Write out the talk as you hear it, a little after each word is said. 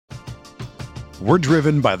We're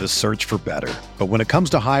driven by the search for better. But when it comes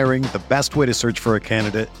to hiring, the best way to search for a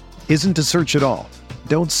candidate isn't to search at all.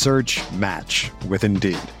 Don't search, match with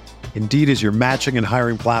Indeed. Indeed is your matching and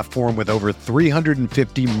hiring platform with over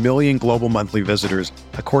 350 million global monthly visitors,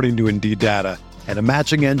 according to Indeed data, and a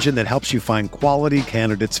matching engine that helps you find quality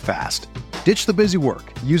candidates fast. Ditch the busy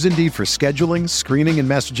work. Use Indeed for scheduling, screening, and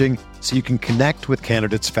messaging so you can connect with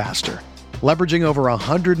candidates faster. Leveraging over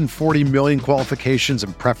 140 million qualifications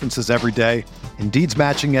and preferences every day, Indeed's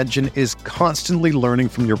matching engine is constantly learning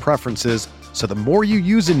from your preferences, so the more you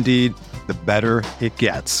use Indeed, the better it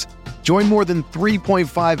gets. Join more than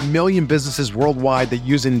 3.5 million businesses worldwide that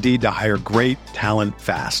use Indeed to hire great talent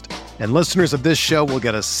fast. And listeners of this show will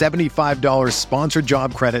get a $75 sponsored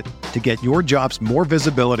job credit to get your jobs more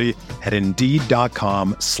visibility at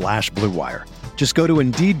Indeed.com/Blue Wire. Just go to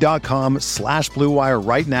Indeed.com/Blue Wire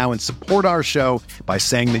right now and support our show by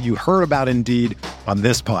saying that you heard about Indeed on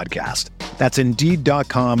this podcast. That's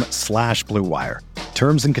Indeed.com/Blue Wire.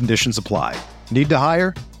 Terms and conditions apply. Need to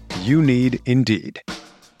hire? You need Indeed.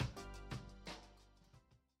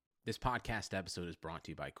 This podcast episode is brought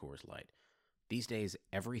to you by Coors Light. These days,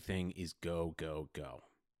 everything is go, go, go.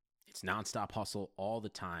 It's nonstop hustle all the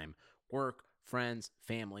time. Work, friends,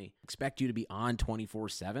 family, expect you to be on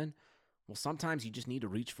 24/7. Well, sometimes you just need to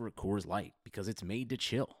reach for a Coors Light because it's made to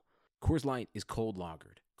chill. Coors Light is cold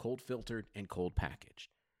lagered, cold filtered, and cold packaged.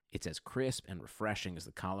 It's as crisp and refreshing as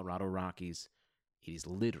the Colorado Rockies. It is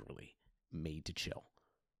literally made to chill.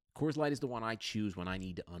 Coors Light is the one I choose when I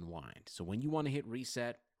need to unwind. So when you want to hit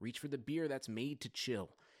reset, reach for the beer that's made to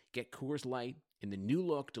chill. Get Coors Light in the new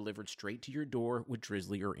look delivered straight to your door with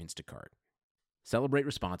Drizzly or Instacart. Celebrate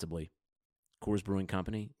responsibly. Coors Brewing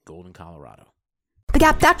Company, Golden, Colorado. The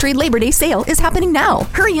Gap Factory Labor Day sale is happening now.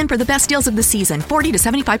 Hurry in for the best deals of the season, 40 to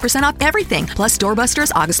 75% off everything. Plus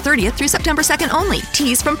doorbusters August 30th through September 2nd only.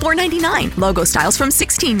 Tees from $4.99, logo styles from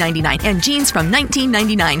 $16.99, and jeans from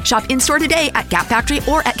 $19.99. Shop in-store today at Gap Factory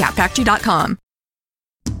or at gapfactory.com.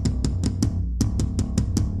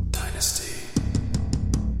 Dynasty.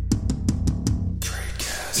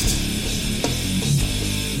 Tradecast.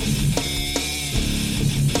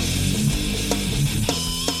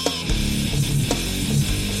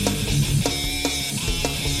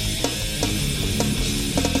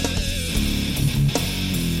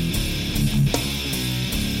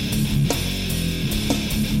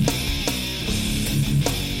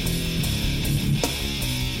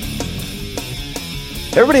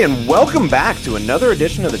 Everybody, and welcome back to another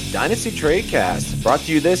edition of the Dynasty Tradecast, brought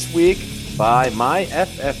to you this week by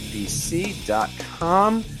myffpc.com.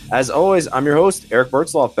 As always, I'm your host, Eric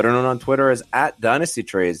Bertzloff, better known on Twitter as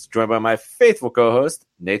 @DynastyTrades, joined by my faithful co-host,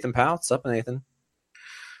 Nathan Powell. What's up, Nathan?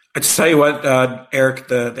 I just tell you what,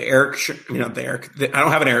 Eric, I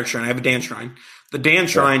don't have an Eric Shrine. I have a Dan Shrine. The Dan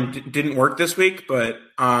Shrine didn't work this week, but,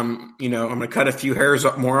 I'm going to cut a few hairs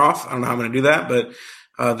more off. I don't know how I'm going to do that, but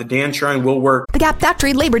the Dan Shrine will work. The Gap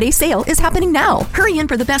Factory Labor Day sale is happening now. Hurry in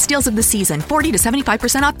for the best deals of the season, 40 to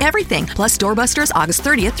 75% off everything. Plus doorbusters August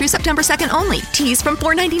 30th through September 2nd only. Tees from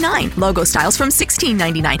 $4.99, logo styles from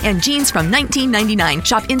 $16.99, and jeans from $19.99.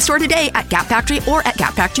 Shop in-store today at Gap Factory or at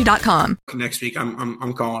gapfactory.com. Next week,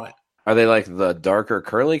 I'm calling it. Are they like the darker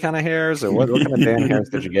curly kind of hairs, or what kind of Dan hairs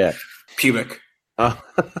did you get? Pubic. Oh,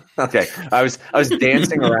 okay. I was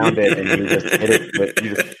dancing around it, and you just hit it.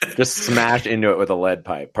 You just smashed into it with a lead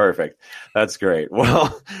pipe. Perfect. That's great.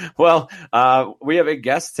 Well, we have a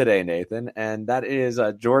guest today, Nathan, and that is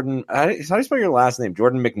Jordan. How do you spell your last name?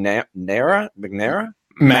 Jordan McNamara.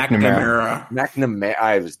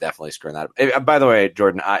 I was definitely screwing that up. By the way,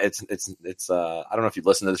 Jordan, it's I don't know if you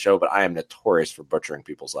listen to the show, but I am notorious for butchering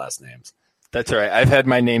people's last names. That's all right. I've had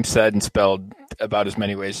my name said and spelled about as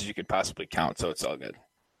many ways as you could possibly count, so it's all good.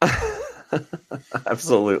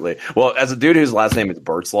 Absolutely. Well, as a dude whose last name is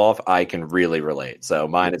Bertzloff, I can really relate. So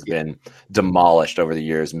mine has been demolished over the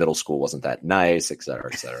years. Middle school wasn't that nice, et cetera,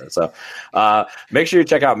 et cetera. So make sure you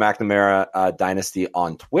check out McNamara Dynasty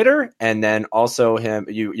on Twitter. And then also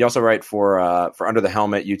you also write for Under the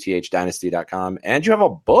Helmet, uthdynasty.com. And you have a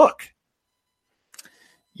book.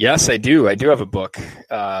 Yes, I do. I do have a book.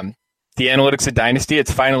 The Analytics of Dynasty.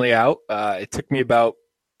 It's finally out. It took me about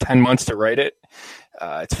 10 months to write it.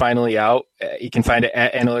 It's finally out. You can find it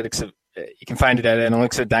at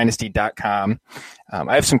analyticsofdynasty.com.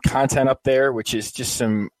 I have some content up there, which is just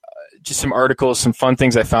some articles, some fun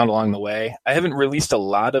things I found along the way. I haven't released a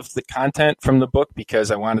lot of the content from the book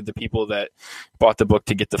because I wanted the people that bought the book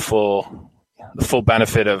to get the full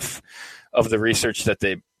benefit of the research that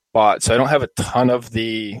they bought. So I don't have a ton of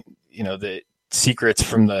the secrets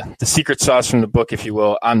from the secret sauce from the book, if you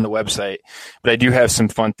will, on the website. But I do have some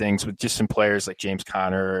fun things with just some players like James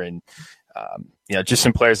Conner and just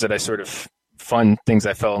some players that I sort of fun things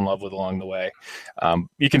I fell in love with along the way.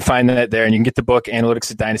 You can find that there, and you can get the book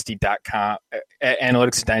analyticsatdynasty.com at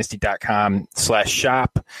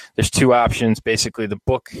analyticsatdynasty.com/shop. There's two options. Basically, the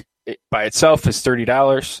book by itself is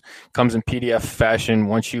 $30, comes in PDF fashion.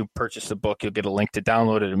 Once you purchase the book, you'll get a link to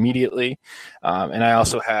download it immediately. And I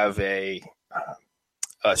also have a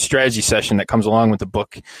strategy session that comes along with the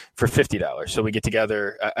book for $50. So we get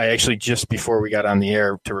together. I actually, just before we got on the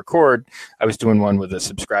air to record, I was doing one with a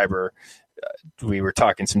subscriber. We were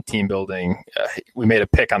talking some team building. We made a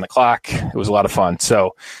pick on the clock. It was a lot of fun.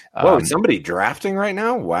 So, whoa, somebody drafting right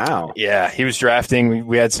now? Wow. Yeah, he was drafting.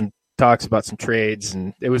 We had some talks about some trades,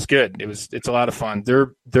 and it was good. It's a lot of fun.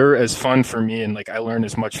 They're as fun for me, and like I learn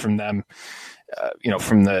as much from them,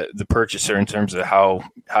 from the purchaser in terms of how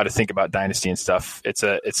to think about Dynasty and stuff. It's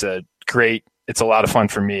a lot of fun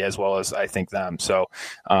for me as well as I think them. So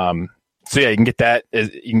yeah, you can get that.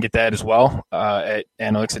 You can get that as well at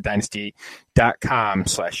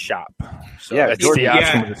analyticsatdynasty.com/shop. So yeah, that's Jordan, the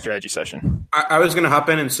option with the strategy session. I was going to hop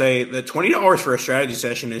in and say that $20 for a strategy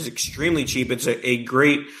session is extremely cheap. It's a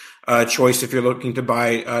great choice if you're looking to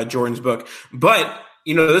buy Jordan's book. But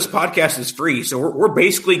this podcast is free, so we're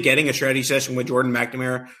basically getting a strategy session with Jordan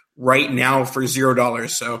McNamara right now for $0.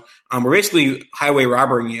 So we're basically highway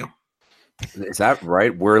robbering you. Is that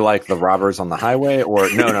right? We're like the robbers on the highway, or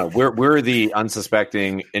no? We're the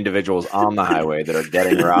unsuspecting individuals on the highway that are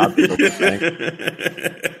getting robbed.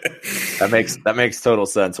 That makes total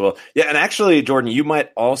sense. Well, yeah, and actually, Jordan, you might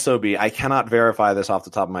also be. I cannot verify this off the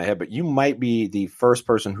top of my head, but you might be the first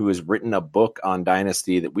person who has written a book on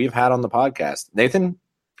Dynasty that we've had on the podcast. Nathan,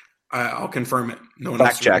 I'll confirm it. No one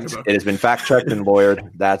fact checked. It has been fact checked and lawyered.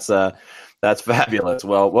 That's fabulous.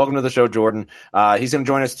 Well, welcome to the show, Jordan. He's going to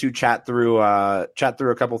join us to chat through a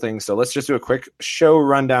couple things. So let's just do a quick show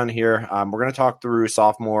rundown here. We're going to talk through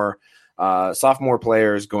sophomore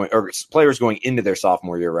players going into their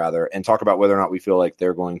sophomore year, rather, and talk about whether or not we feel like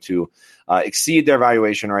they're going to exceed their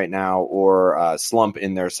valuation right now or slump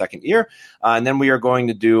in their second year. And then we are going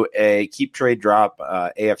to do a keep trade drop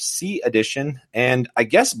AFC edition. And I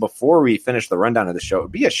guess before we finish the rundown of the show, it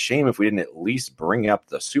would be a shame if we didn't at least bring up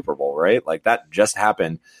the Super Bowl, right? Like that just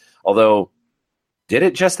happened. Although, did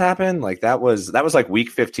it just happen? Like that was like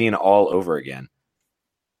week 15 all over again.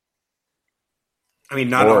 I mean,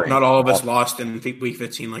 not all of us lost in week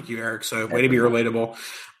 15 like you, Eric. So way to be relatable.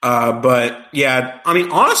 But yeah, I mean,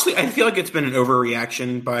 honestly, I feel like it's been an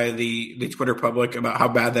overreaction by the Twitter public about how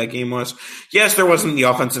bad that game was. Yes, there wasn't the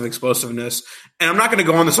offensive explosiveness, and I'm not going to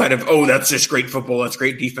go on the side of, oh, that's just great football, that's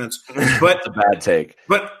great defense. But it's a bad take.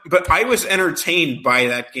 But I was entertained by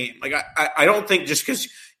that game. Like I don't think just because.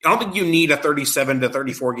 I don't think you need a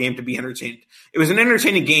 37-34 game to be entertained. It was an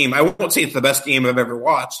entertaining game. I won't say it's the best game I've ever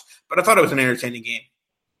watched, but I thought it was an entertaining game.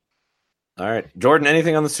 All right. Jordan,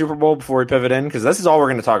 anything on the Super Bowl before we pivot in? Because this is all we're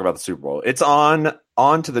going to talk about the Super Bowl. It's on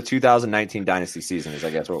to the 2019 Dynasty season is, I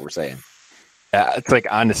guess, what we're saying. Yeah, it's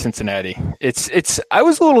like on to Cincinnati. I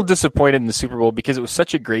was a little disappointed in the Super Bowl because it was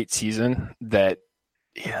such a great season that,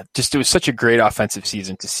 it was such a great offensive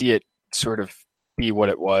season. To see it sort of be what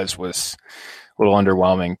it was a little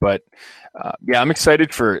underwhelming, but I'm excited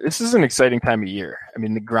this is an exciting time of year. I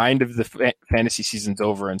mean, the grind of the fantasy season's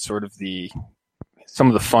over and sort of some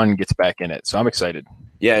of the fun gets back in it. So I'm excited.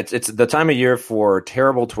 Yeah, it's the time of year for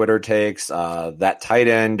terrible Twitter takes. That tight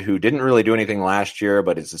end who didn't really do anything last year,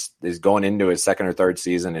 but is going into his second or third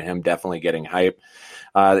season, and him definitely getting hype.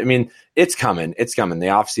 I mean, it's coming. It's coming. The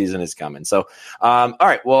off season is coming. So, all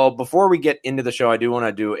right. Well, before we get into the show, I do want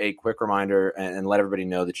to do a quick reminder and let everybody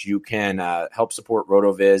know that you can help support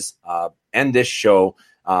RotoViz and this show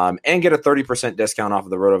and get a 30% discount off of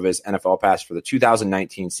the RotoViz NFL Pass for the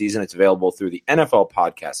 2019 season. It's available through the NFL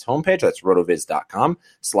Podcast homepage. That's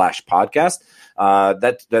rotoviz.com/podcast.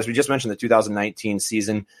 That, as we just mentioned, the 2019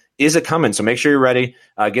 season is a coming. So make sure you're ready.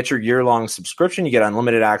 Get your year-long subscription. You get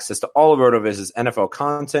unlimited access to all of RotoViz's NFL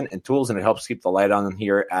content and tools, and it helps keep the light on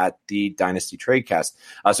here at the Dynasty Tradecast.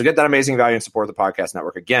 So get that amazing value and support the podcast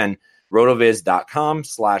network. Again,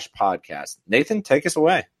 rotoviz.com/podcast. Nathan, take us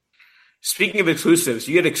away. Speaking of exclusives,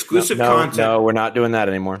 you get exclusive content. No, we're not doing that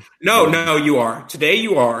anymore. No, you are. Today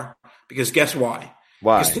you are, because guess why?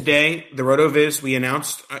 Why? Because today, the RotoViz, we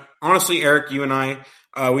announced, honestly, Eric, you and I,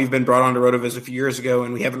 we've been brought on to RotoViz a few years ago,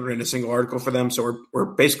 and we haven't written a single article for them, so we're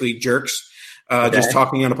basically jerks, just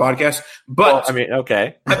talking on a podcast. But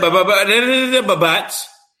okay. But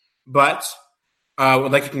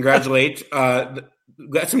would like to congratulate. We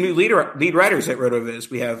got some new lead writers at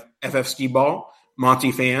RotoViz. We have FF Ski Ball,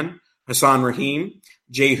 Monty Fan, Hassan Rahim,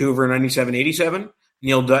 Jay Hoover 9787,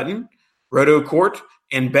 Neil Dutton, Roto Court,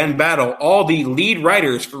 and Ben Battle, all the lead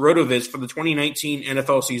writers for RotoViz for the 2019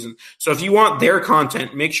 NFL season. So if you want their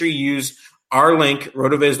content, make sure you use our link,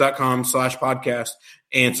 rotoviz.com/podcast,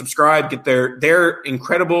 and subscribe, get their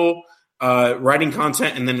incredible writing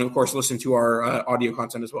content, and then, of course, listen to our audio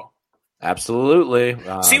content as well. Absolutely.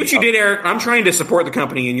 See what you did, Eric? I'm trying to support the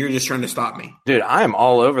company, and you're just trying to stop me. Dude, I am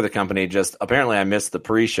all over the company. Just apparently I missed the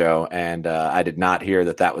pre-show, and I did not hear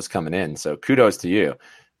that was coming in. So kudos to you.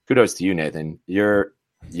 Kudos to you, Nathan. You're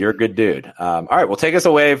a good dude. All right, well, take us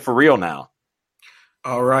away for real now.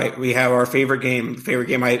 All right, we have our favorite game. The favorite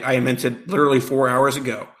game I invented literally 4 hours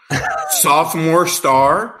ago. Sophomore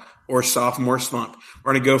Star or Sophomore Slump.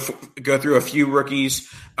 We're going to go through a few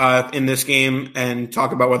rookies in this game and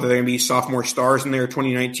talk about whether they're going to be sophomore stars in their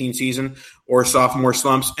 2019 season or sophomore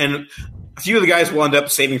slumps. And a few of the guys will end up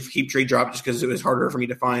saving for Keep Trade Drop just because it was harder for me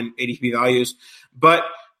to find ADP values. But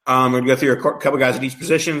we're going to go through a couple guys at each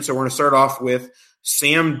position. So we're going to start off with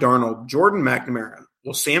Sam Darnold, Jordan McNamara.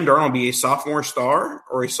 Will Sam Darnold be a sophomore star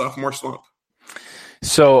or a sophomore slump?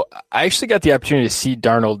 So I actually got the opportunity to see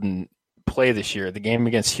Darnold play this year. The game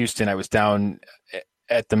against Houston, I was down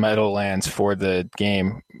at the Meadowlands for the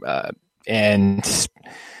game, and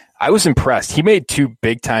I was impressed. He made 2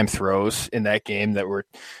 big-time throws in that game that were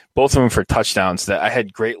both of them for touchdowns that I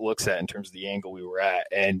had great looks at in terms of the angle we were at.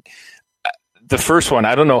 And the first one,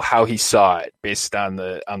 I don't know how he saw it based on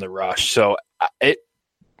the rush. So it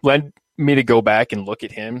led me to go back and look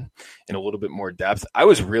at him in a little bit more depth. I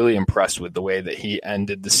was really impressed with the way that he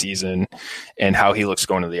ended the season and how he looks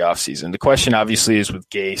going into the offseason. The question obviously is with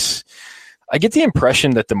Gase. I get the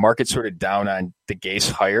impression that the market's sort of down on the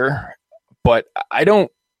Gase hire, but I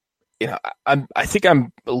don't, I think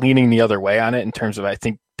I'm leaning the other way on it in terms of I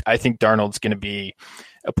think Darnold's going to be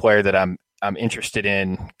a player that I'm interested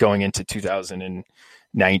in going into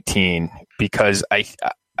 2019 because I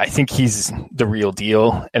think he's the real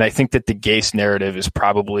deal. And I think that the Gase narrative is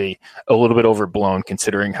probably a little bit overblown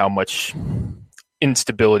considering how much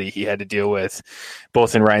instability he had to deal with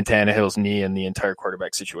both in Ryan Tannehill's knee and the entire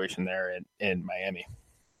quarterback situation there in Miami.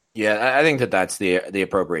 Yeah, I think that's the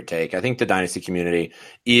appropriate take. I think the Dynasty community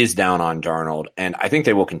is down on Darnold, and I think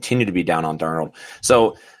they will continue to be down on Darnold.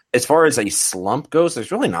 So as far as a slump goes,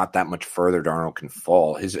 there's really not that much further Darnold can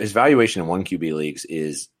fall. His valuation in 1 QB leagues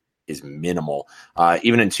is minimal.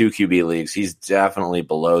 Even in 2 QB leagues, he's definitely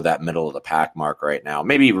below that middle of the pack mark right now,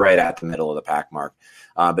 maybe right at the middle of the pack mark.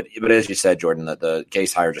 But as you said, Jordan, the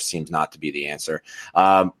Gase hire just seems not to be the answer.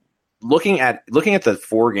 Looking at the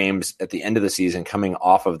 4 games at the end of the season coming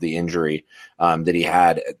off of the injury that he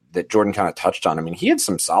had, that Jordan kind of touched on. I mean, he had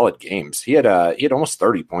some solid games. He had almost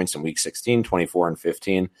 30 points in week 16, 24 and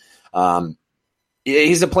 15.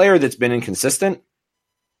 He's a player that's been inconsistent,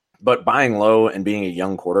 but buying low and being a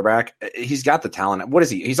young quarterback, he's got the talent. What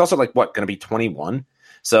is he? He's also going to be 21.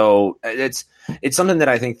 So it's something that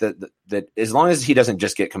I think that as long as he doesn't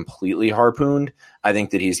just get completely harpooned, I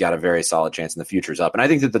think that he's got a very solid chance in the future's up. And I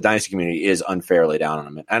think that the Dynasty community is unfairly down on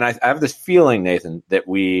him. And I have this feeling, Nathan, that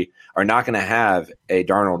we are not going to have a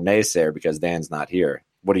Darnold naysayer because Dan's not here.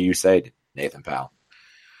 What do you say, Nathan Powell?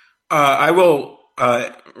 I will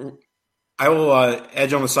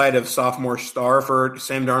edge on the side of sophomore star for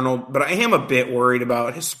Sam Darnold, but I am a bit worried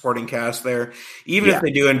about his supporting cast there. Even if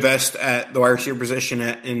they do invest at the wide receiver position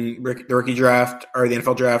in the rookie draft or the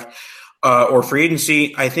NFL draft or free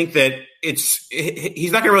agency, I think that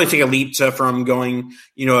he's not going to really take a leap from going,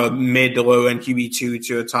 a mid to low end QB2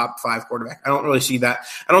 to a top 5 quarterback. I don't really see that.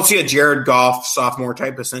 I don't see a Jared Goff sophomore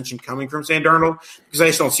type ascension coming from Sam Darnold because I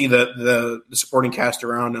just don't see the supporting cast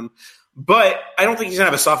around him. But I don't think he's going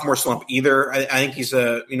to have a sophomore slump either. I think he's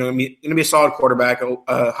going to be a solid quarterback,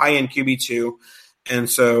 a high-end QB2. And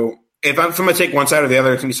so if I'm going to take one side or the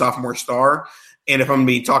other, it's going to be sophomore star. And if I'm going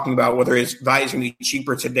to be talking about whether his value is going to be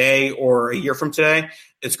cheaper today or a year from today,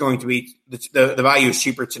 it's going to be the value is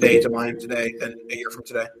cheaper today to mine today than a year from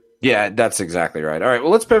today. Yeah, that's exactly right. All right,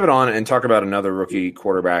 well, let's pivot on and talk about another rookie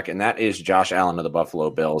quarterback, and that is Josh Allen of the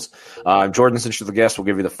Buffalo Bills. Jordan, since you're the guest, we'll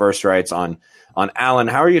give you the first rights on Allen.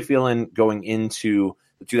 How are you feeling going into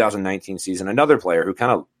the 2019 season? Another player who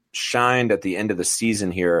kind of shined at the end of the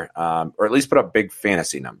season here, or at least put up big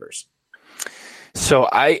fantasy numbers. So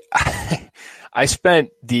I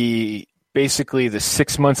spent basically the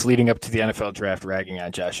 6 months leading up to the NFL draft ragging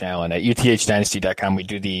on Josh Allen. At uthdynasty.com,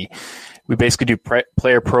 we basically do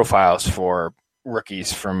player profiles for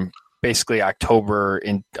rookies from basically October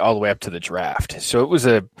and all the way up to the draft. So it was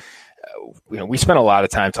we spent a lot of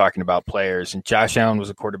time talking about players, and Josh Allen was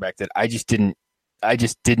a quarterback that I just didn't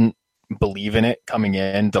believe in it coming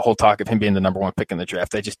in. The whole talk of him being the number 1 pick in the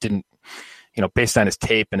draft, I just didn't, based on his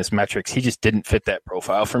tape and his metrics, he just didn't fit that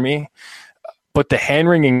profile for me. but the hand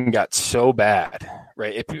wringing got so bad,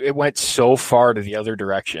 right? It went so far to the other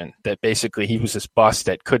direction that basically he was this bust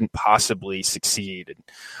that couldn't possibly succeed and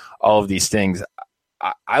all of these things.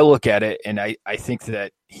 I look at it and I think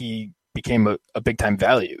that he became a big time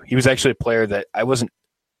value. He was actually a player that I wasn't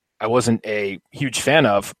a huge fan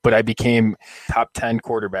of, but I became top 10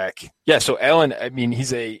 quarterback. Yeah. So Allen, I mean,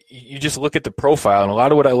 you just look at the profile, and a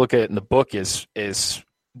lot of what I look at in the book is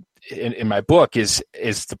in my book is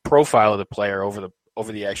the profile of the player over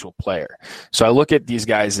the actual player. So I look at these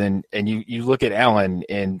guys and you look at Allen,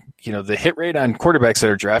 and, the hit rate on quarterbacks that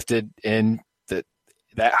are drafted in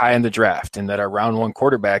that high in the draft and that are round one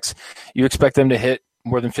quarterbacks, you expect them to hit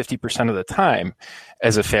more than 50% of the time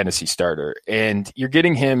as a fantasy starter. And you're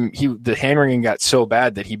getting him, the hand wringing got so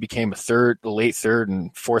bad that he became a late third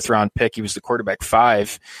and fourth round pick. He was the quarterback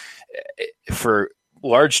 5 for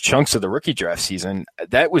large chunks of the rookie draft season.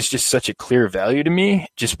 That was just such a clear value to me,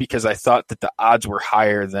 just because I thought that the odds were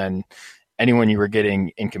higher than anyone you were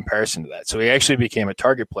getting in comparison to that. So he actually became a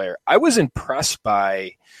target player. I was impressed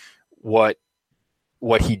by what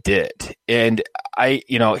he did. And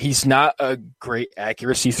he's not a great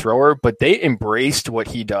accuracy thrower, but they embraced what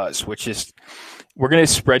he does, which is, we're going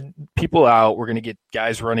to spread people out. We're going to get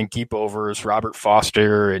guys running deep overs, Robert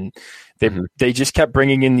Foster, and they just kept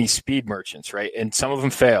bringing in these speed merchants, right? And some of them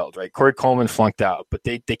failed, right? Corey Coleman flunked out, but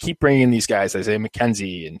they keep bringing in these guys, Isaiah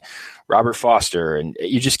McKenzie and Robert Foster, and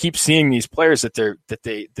you just keep seeing these players that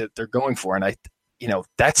they're going for. And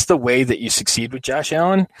that's the way that you succeed with Josh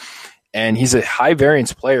Allen. And he's a high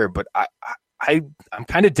variance player, but I'm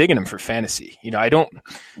kind of digging him for fantasy. I don't,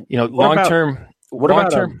 long term. Go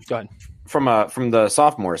ahead. From the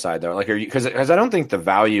sophomore side though, like, because I don't think the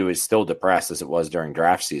value is still depressed as it was during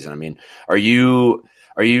draft season. I mean, are you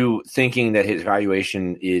thinking that his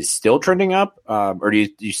valuation is still trending up, or do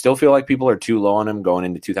you still feel like people are too low on him going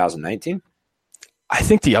into 2019? I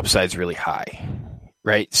think the upside's really high.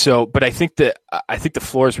 Right. So, but I think the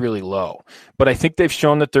floor is really low, but I think they've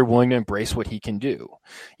shown that they're willing to embrace what he can do.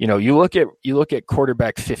 You look at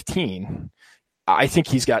quarterback 15, I think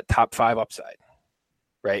he's got top 5 upside,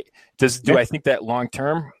 right? Do I think that long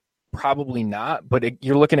term? Probably not, but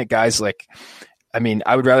you're looking at guys like,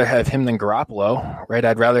 I would rather have him than Garoppolo, right?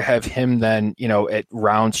 I'd rather have him than, at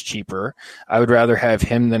rounds cheaper. I would rather have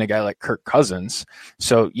him than a guy like Kirk Cousins.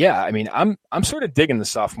 So yeah, I'm sort of digging the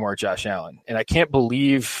sophomore Josh Allen, and I can't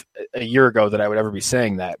believe a year ago that I would ever be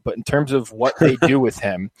saying that. But in terms of what they do with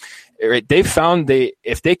him, right, they found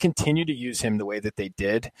if they continue to use him the way that they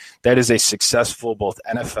did, that is a successful both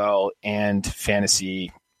NFL and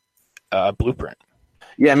fantasy blueprint.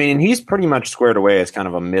 Yeah, he's pretty much squared away as kind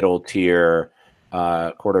of a middle tier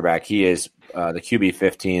quarterback. He is the QB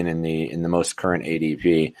 15 in the most current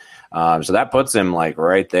ADP. So that puts him like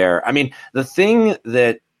right there. The thing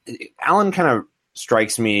that Allen kind of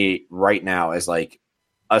strikes me right now as like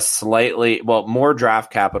a slightly more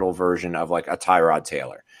draft capital version of like a Tyrod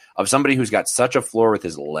Taylor, of somebody who's got such a floor with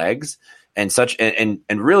his legs and such, and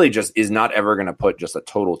really just is not ever going to put just a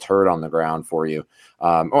total turd on the ground for you.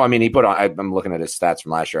 He put on, I'm looking at his stats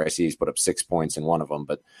from last year. I see he's put up 6 points in one of them,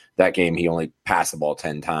 but that game he only passed the ball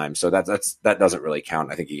 10 times. So that doesn't really count.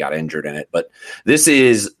 I think he got injured in it, but this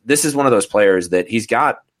is one of those players that he's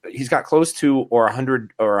got close to or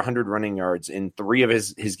 100 running yards in 3 of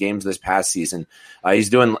his games this past season. He's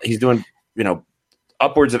doing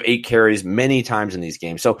upwards of 8 carries many times in these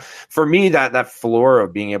games. So for me, that floor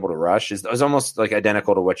of being able to rush is almost like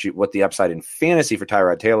identical to what the upside in fantasy for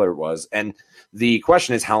Tyrod Taylor was. And the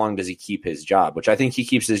question is, how long does he keep his job? Which I think he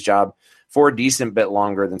keeps his job for a decent bit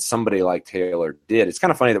longer than somebody like Taylor did. It's kind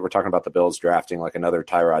of funny that we're talking about the Bills drafting like another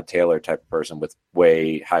Tyrod Taylor type of person with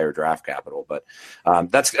way higher draft capital. But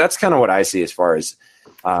that's kind of what I see as far as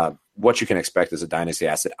what you can expect as a dynasty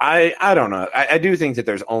asset. I don't know. I do think that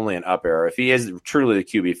there's only an up arrow. If he is truly the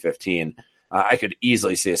QB 15, I could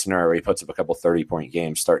easily see a scenario where he puts up a couple 30-point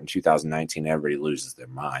games starting 2019 and everybody loses their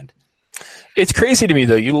mind. It's crazy to me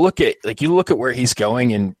though. You look at where he's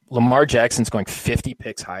going, and Lamar Jackson's going 50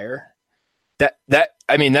 picks higher. That's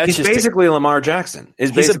he's just basically Lamar Jackson.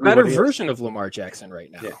 He's a better version of Lamar Jackson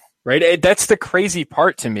right now. Yeah. Right. That's the crazy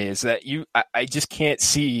part to me, is that I just can't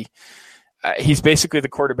see. He's basically the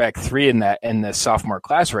quarterback 3 in the sophomore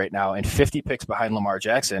class right now, and 50 picks behind Lamar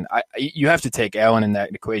Jackson. You have to take Allen in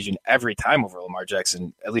that equation every time over Lamar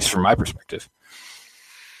Jackson, at least from my perspective.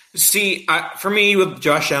 See, for me with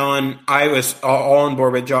Josh Allen, I was all on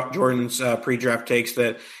board with Jordan's pre-draft takes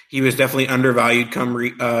that he was definitely undervalued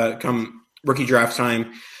come rookie draft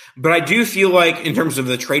time. But I do feel like in terms of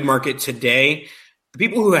the trade market today, the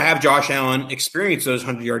people who have Josh Allen experience those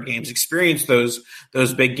 100-yard games, experience those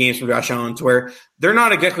big games from Josh Allen, to where they're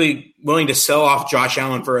not exactly willing to sell off Josh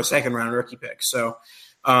Allen for a second-round rookie pick. So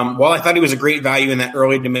while I thought he was a great value in that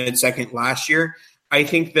early to mid-second last year, I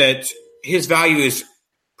think that his value is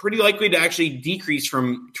pretty likely to actually decrease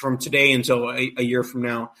from today until a year from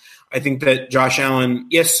now. I think that Josh Allen,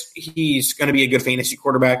 yes, he's going to be a good fantasy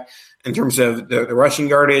quarterback in terms of the rushing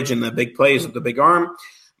yardage and the big plays with the big arm.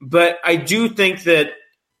 But I do think that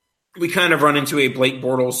we kind of run into a Blake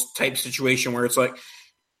Bortles type situation where it's like,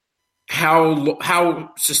 how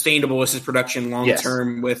sustainable is his production long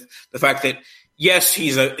term with the fact that, yes,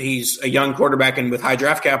 he's a young quarterback and with high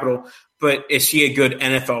draft capital, but is he a good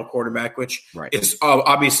NFL quarterback, which is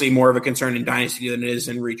obviously more of a concern in Dynasty than it is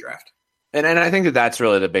in redraft. And I think that's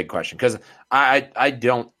really the big question, because I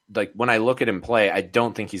don't, like, when I look at him play, I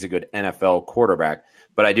don't think he's a good NFL quarterback,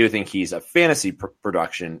 but I do think he's a fantasy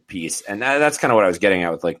production piece. And that's kind of what I was getting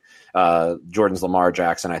at with, like, Jordan's Lamar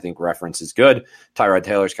Jackson, I think reference is good. Tyrod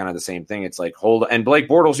Taylor's kind of the same thing. It's like and Blake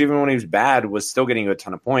Bortles, even when he was bad, was still getting a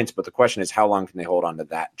ton of points. But the question is, how long can they hold on to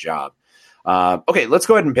that job? Okay, let's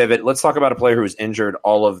go ahead and pivot. Let's talk about a player who was injured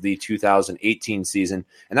all of the 2018 season,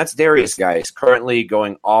 and that's Darius Geis, currently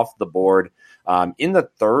going off the board in the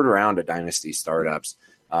third round of Dynasty startups.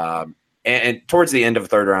 And towards the end of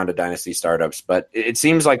third round of Dynasty startups, but it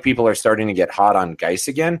seems like people are starting to get hot on Geis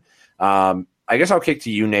again. I guess I'll kick to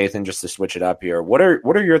you, Nathan, just to switch it up here. What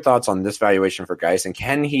are your thoughts on this valuation for Geis, and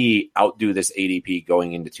can he outdo this ADP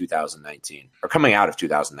going into 2019 or coming out of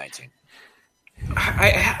 2019?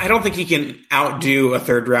 I don't think he can outdo a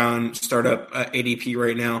third round startup ADP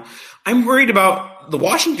right now. I'm worried about the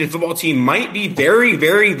Washington football team might be very,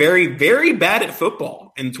 very, very, very bad at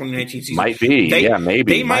football in the 2019 season. Might be.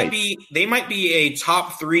 Maybe. They might be a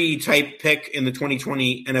top 3 type pick in the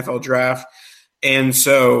 2020 NFL draft. And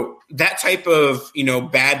so that type of,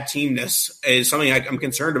 bad teamness is something I'm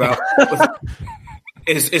concerned about.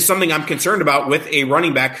 Is something I'm concerned about with a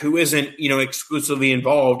running back who isn't, exclusively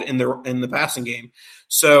involved in the passing game.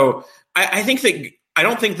 So I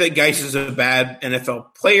don't think that Geis is a bad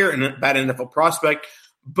NFL player and a bad NFL prospect,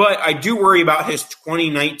 but I do worry about his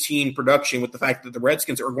 2019 production with the fact that the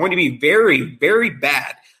Redskins are going to be very, very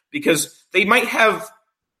bad because they might have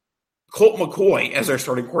Colt McCoy as their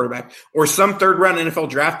starting quarterback or some third round NFL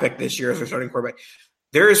draft pick this year as their starting quarterback.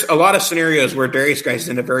 There's a lot of scenarios where Darius Geis is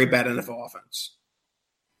in a very bad NFL offense.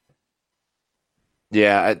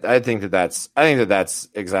 Yeah, I think that's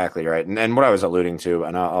exactly right. And what I was alluding to,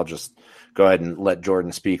 and I'll just go ahead and let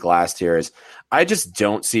Jordan speak last here, is I just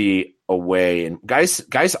don't see a way. And Geis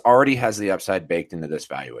already has the upside baked into this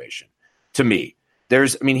valuation. To me,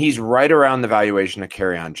 he's right around the valuation of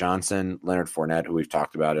Kerryon Johnson, Leonard Fournette, who we've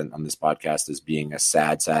talked about on this podcast as being a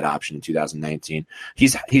sad option in 2019.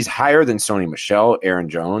 He's higher than Sony Michel, Aaron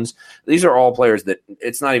Jones. These are all players that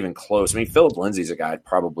it's not even close. Philip Lindsay's a guy I'd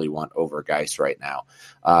probably want over Geis right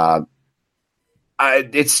now.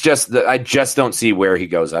 It's just that I just don't see where he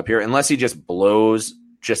goes up here unless he just blows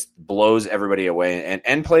everybody away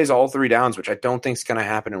and plays all 3 downs, which I don't think is going to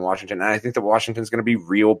happen in Washington. And I think that Washington's going to be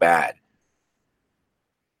real bad.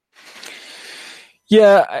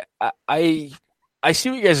 Yeah, I see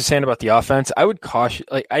what you guys are saying about the offense. I would caution,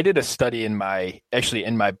 I did a study in my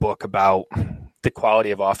book about the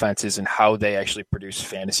quality of offenses and how they actually produce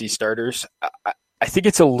fantasy starters. I think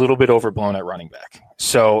it's a little bit overblown at running back.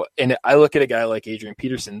 So, and I look at a guy like Adrian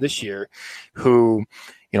Peterson this year, who,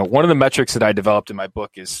 one of the metrics that I developed in my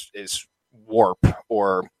book is WARP,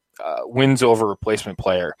 or wins over replacement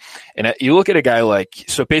player. And you look at a guy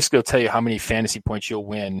so basically it'll tell you how many fantasy points you'll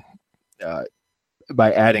win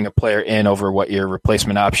by adding a player in over what your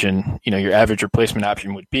replacement option, your average replacement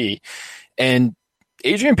option would be. And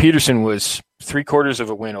Adrian Peterson was 3/4 of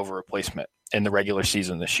a win over replacement in the regular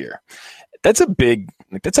season this year. That's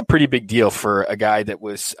a pretty big deal for a guy that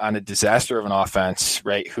was on a disaster of an offense,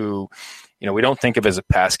 right? Who, we don't think of as a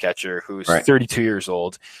pass catcher, who's 32 years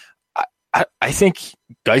old. I think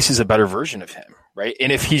Geis is a better version of him, right?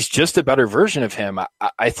 And if he's just a better version of him,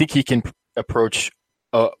 I think he can approach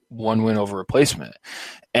 1 win over replacement.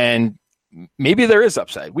 And maybe there is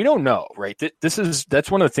upside. We don't know, right?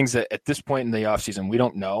 That's one of the things that at this point in the offseason, we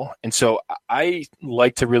don't know. And so I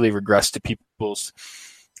like to really regress to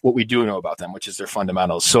what we do know about them, which is their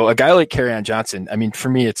fundamentals. So a guy like Kerryon Johnson, for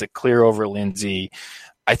me, it's a clear over Lindsey.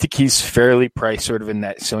 I think he's fairly priced sort of in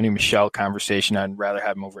that Sony Michel conversation. I'd rather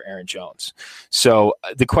have him over Aaron Jones. So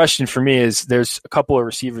the question for me is there's a couple of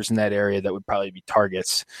receivers in that area that would probably be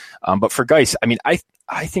targets. But for Geis,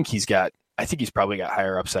 I think he's probably got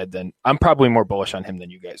higher upside than I'm probably more bullish on him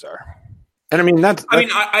than you guys are. And I mean,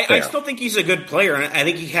 I still think he's a good player, and I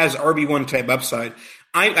think he has RB1 type upside.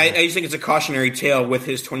 I just think it's a cautionary tale with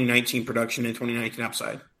his 2019 production and 2019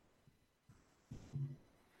 upside.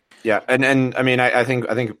 Yeah, and I mean, I think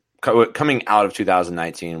coming out of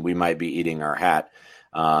 2019, we might be eating our hat,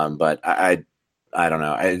 but I don't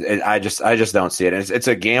know. I just don't see it. And it's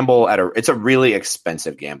a gamble it's a really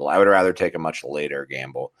expensive gamble. I would rather take a much later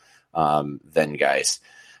gamble than Geis.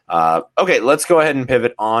 Okay, let's go ahead and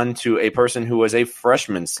pivot on to a person who was a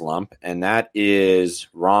freshman slump, and that is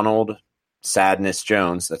Ronald Sadness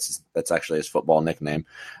Jones. That's actually his football nickname.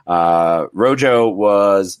 Rojo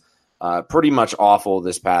was pretty much awful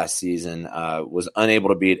this past season. Was unable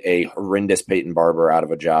to beat a horrendous Peyton Barber out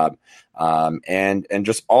of a job, and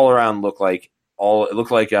just all around looked like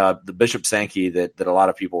the Bishop Sankey that a lot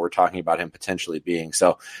of people were talking about him potentially being.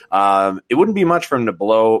 So it wouldn't be much for him to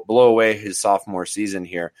blow away his sophomore season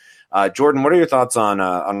here. Jordan, what are your thoughts on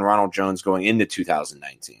Ronald Jones going into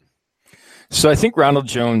 2019? So I think Ronald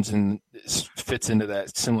Jones fits into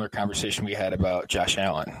that similar conversation we had about Josh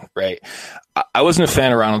Allen, right? I wasn't a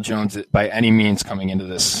fan of Ronald Jones by any means coming into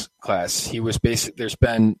this class. He was there's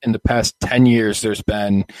been, in the past 10 years, there's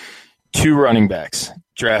been 2 running backs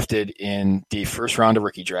drafted in the first round of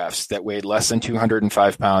rookie drafts that weighed less than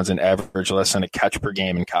 205 pounds and averaged less than a catch per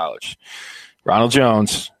game in college. Ronald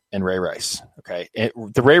Jones and Ray Rice. Okay.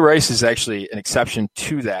 The Ray Rice is actually an exception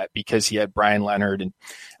to that because he had Brian Leonard, and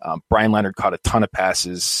Brian Leonard caught a ton of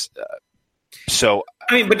passes.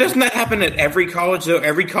 But doesn't that happen at every college, though?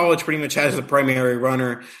 Every college pretty much has the primary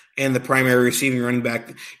runner and the primary receiving running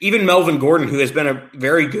back. Even Melvin Gordon, who has been a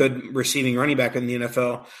very good receiving running back in the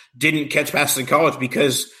NFL, didn't catch passes in college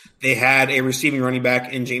because they had a receiving running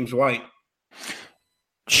back in James White.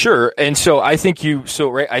 Sure. And so I think you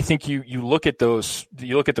look at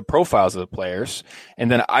the profiles of the players,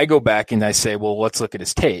 and then I go back and I say, well, let's look at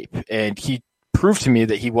his tape. And he proved to me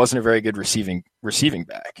that he wasn't a very good receiving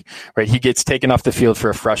back, right? He gets taken off the field for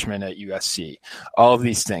a freshman at USC. All of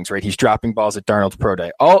these things, right? He's dropping balls at Darnold's pro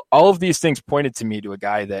day. All of these things pointed to me to a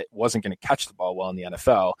guy that wasn't going to catch the ball well in the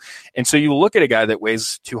NFL. And so you look at a guy that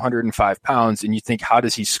weighs 205 pounds and you think, how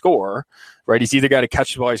does he score, right? He's either got to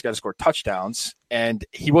catch the ball or he's got to score touchdowns. And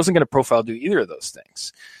he wasn't going to profile do either of those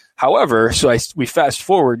things. However, we fast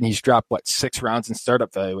forward and he's dropped 6 rounds in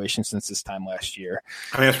startup valuation since this time last year.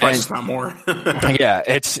 I mean, that's probably just not more. Yeah,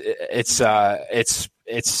 it's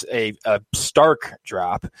a stark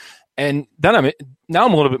drop. And then I'm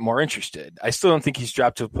a little bit more interested. I still don't think he's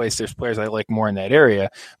dropped to a place. There's players I like more in that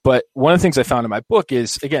area. But one of the things I found in my book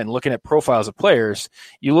is, again, looking at profiles of players.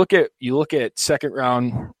 You look at second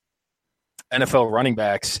round NFL running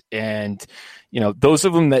backs, and those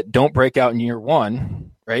of them that don't break out in year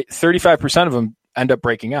one, right? 35% of them end up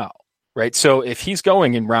breaking out, right? So if he's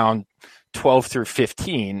going in round 12 through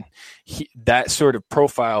 15, that sort of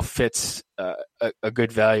profile fits a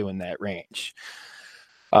good value in that range.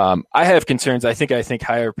 I have concerns. I think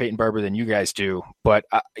higher Peyton Barber than you guys do, but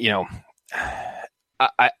I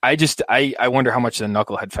wonder how much the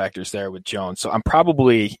knucklehead factor is there with Jones. So I'm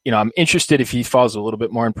probably, I'm interested if he falls a little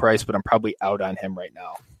bit more in price, but I'm probably out on him right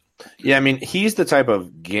now. Yeah, I mean, he's the type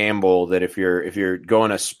of gamble that if you're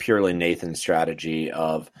going a purely Nathan strategy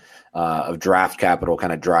of draft capital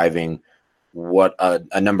kind of driving what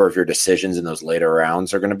a number of your decisions in those later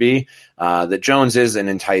rounds are going to be, that Jones is an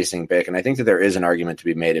enticing pick. And I think that there is an argument to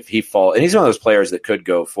be made if he falls. And he's one of those players that could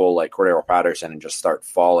go full like Cordero Patterson and just start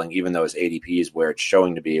falling, even though his ADP is where it's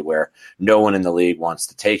showing to be, where no one in the league wants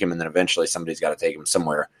to take him. And then eventually somebody's got to take him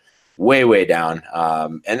somewhere way, way down.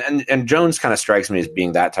 And Jones kind of strikes me as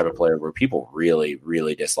being that type of player where people really,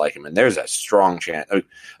 really dislike him. And there's a strong chance,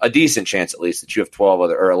 a decent chance at least, that you have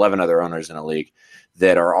 11 other owners in a league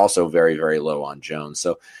that are also very, very low on Jones.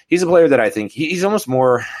 So he's a player that I think he's almost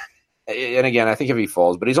more, and again, I think if he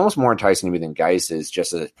falls, but he's almost more enticing to me than Geis is,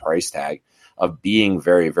 just as a price tag of being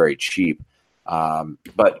very, very cheap.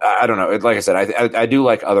 But I don't know. Like I said, I do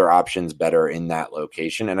like other options better in that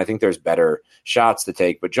location, and I think there's better shots to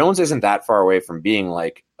take. But Jones isn't that far away from being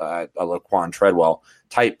like a Laquan Treadwell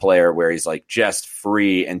type player where he's like just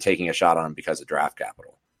free and taking a shot on him because of draft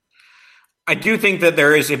capital. I do think that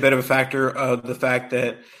there is a bit of a factor of the fact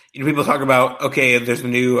that people talk about, okay, there's a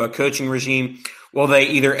new coaching regime. Will they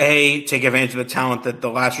either A, take advantage of the talent that the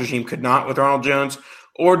last regime could not with Ronald Jones,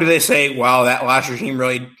 or do they say, wow, that last regime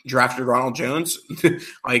really drafted Ronald Jones?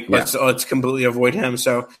 Let's completely avoid him.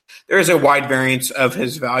 So there is a wide variance of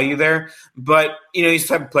his value there. But, he's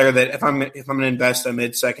the type of player that if I'm going to invest a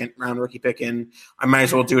mid-second round rookie pick in, I might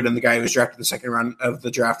as well do it in the guy who was drafted in the second round of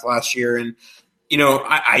the draft last year. And,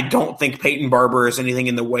 I don't think Peyton Barber is anything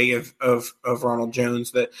in the way of Ronald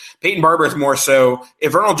Jones. That Peyton Barber is more so,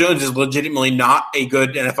 if Ronald Jones is legitimately not a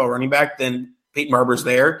good NFL running back, then Peyton Barber's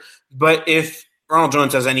there. But if Ronald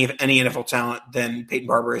Jones has any NFL talent, then Peyton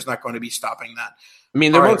Barber is not going to be stopping that. I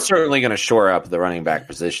mean, they're most certainly going to shore up the running back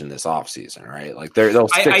position this offseason, right? Like they'll.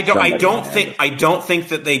 I don't think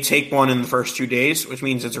that they take one in the first 2 days, which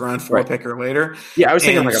means it's around 4 pick or later. Yeah, I was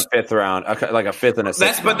thinking like a fifth round, like a fifth and a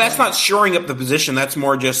sixth. But that's not shoring up the position. That's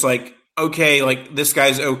more just like, okay, like this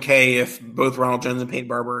guy's okay if both Ronald Jones and Peyton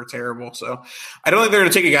Barber are terrible. So I don't think they're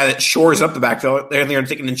going to take a guy that shores up the backfield. They're going to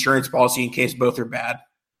take an insurance policy in case both are bad.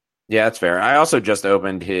 Yeah, that's fair. I also just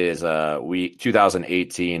opened his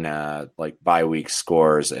 2018 like bye week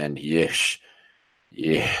scores, and that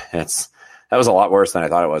was a lot worse than I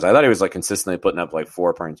thought it was. I thought he was like consistently putting up like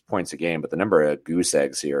 4 points a game, but the number of goose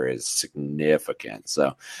eggs here is significant.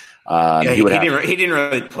 So he didn't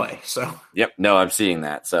really play. So yep, no, I'm seeing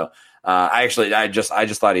that. So I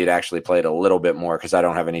just thought he'd actually played a little bit more because I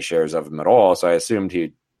don't have any shares of him at all. So I assumed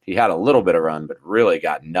he had a little bit of run, but really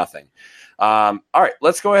got nothing. All right,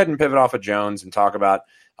 let's go ahead and pivot off of Jones and talk about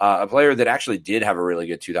a player that actually did have a really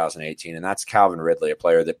good 2018, and that's Calvin Ridley, a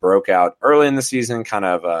player that broke out early in the season, kind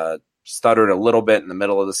of stuttered a little bit in the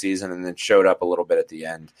middle of the season, and then showed up a little bit at the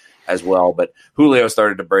end as well. But Julio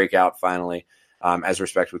started to break out finally, as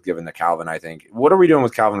respect was given to Calvin, I think. What are we doing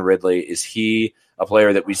with Calvin Ridley? Is he a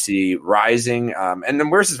player that we see rising? And then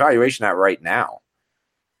where's his valuation at right now?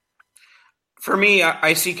 For me,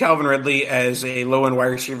 I see Calvin Ridley as a low-end wide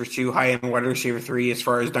receiver 2, high-end wide receiver 3 as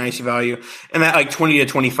far as dynasty value, and that like 20 to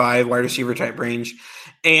 25 wide receiver type range.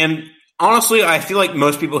 And honestly, I feel like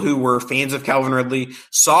most people who were fans of Calvin Ridley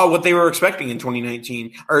saw what they were expecting in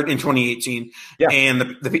 2019 or in 2018. Yeah.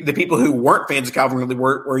 And the people who weren't fans of Calvin Ridley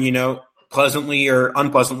were pleasantly or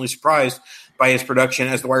unpleasantly surprised by his production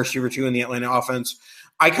as the wide receiver 2 in the Atlanta offense.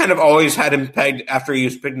 I kind of always had him pegged after he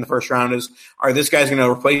was picked in the first round as, all right, this guy's going to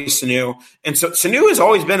replace Sanu. And so Sanu has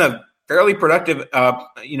always been a fairly productive,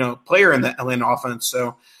 player in the Atlanta offense.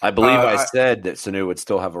 So I believe I said that Sanu would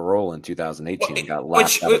still have a role in 2018. Got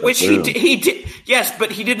laughed out of which he did. Yes,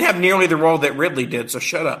 but he didn't have nearly the role that Ridley did. So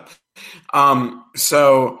shut up. My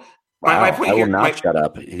point I will here, not shut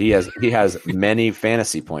up. He has many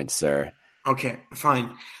fantasy points, sir. Okay,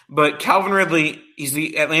 fine. But Calvin Ridley, he's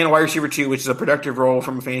the Atlanta wide receiver 2, which is a productive role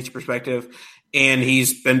from a fantasy perspective. And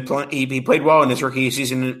he's been he played well in his rookie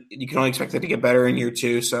season. You can only expect it to get better in year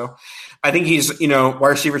 2. So I think he's, wide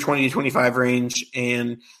receiver 20 to 25 range.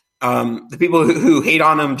 And the people who hate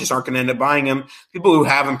on him just aren't going to end up buying him. People who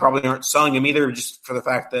have him probably aren't selling him either, just for the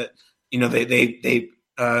fact that, they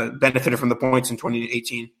benefited from the points in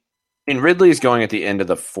 2018. And Ridley's going at the end of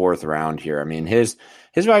the 4th round here. I mean, his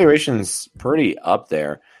valuation's pretty up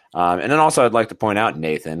there. And then also I'd like to point out,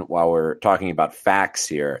 Nathan, while we're talking about facts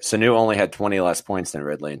here, Sanu only had 20 less points than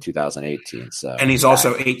Ridley in 2018. So, and he's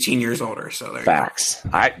also 18 years older. So there facts.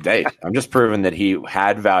 I'm just proving that he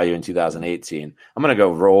had value in 2018. I'm going to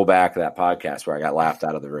go roll back that podcast where I got laughed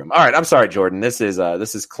out of the room. All right, I'm sorry, Jordan. This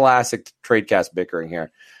is classic Tradecast bickering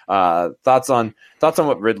here. Thoughts on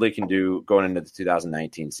what Ridley can do going into the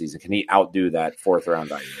 2019 season? Can he outdo that 4th round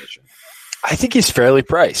valuation? I think he's fairly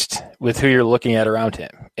priced with who you're looking at around him.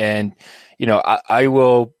 And, I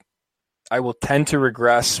will tend to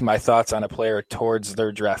regress my thoughts on a player towards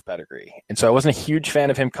their draft pedigree. And so I wasn't a huge fan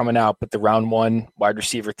of him coming out, but the round 1 wide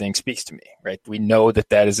receiver thing speaks to me, right? We know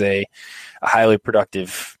that is a highly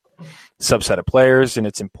productive subset of players, and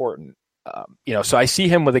it's important. So I see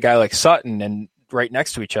him with a guy like Sutton and right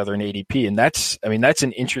next to each other in ADP. And that's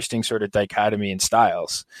an interesting sort of dichotomy in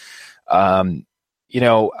styles.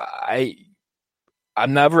 I've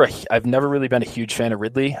never really been a huge fan of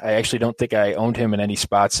Ridley. I actually don't think I owned him in any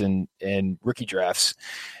spots in rookie drafts.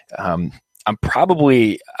 I'm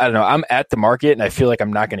probably, I'm at the market and I feel like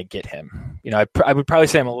I'm not going to get him. I would probably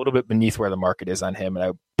say I'm a little bit beneath where the market is on him, and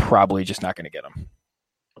I'm probably just not going to get him.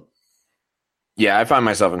 Yeah, I find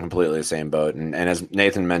myself in completely the same boat. And as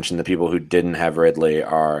Nathan mentioned, the people who didn't have Ridley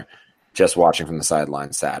are just watching from the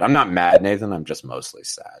sidelines sad. I'm not mad, Nathan. I'm just mostly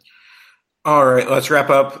sad. All right, let's wrap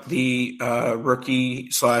up the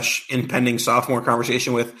rookie/impending sophomore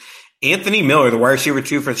conversation with Anthony Miller, the wide receiver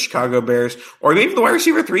 2 for the Chicago Bears, or maybe the wide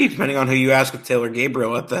receiver 3, depending on who you ask, with Taylor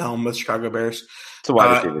Gabriel at the helm with Chicago Bears. It's a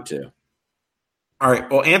wide receiver 2. All right,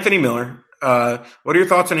 well, Anthony Miller, what are your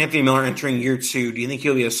thoughts on Anthony Miller entering year 2? Do you think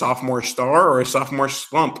he'll be a sophomore star or a sophomore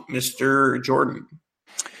slump, Mr. Jordan?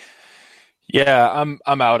 Yeah,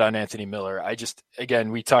 I'm out on Anthony Miller.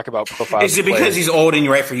 We talk about profiles. Is it because he's old and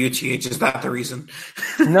you write for UTH? Is that the reason?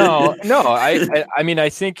 No. I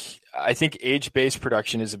think age-based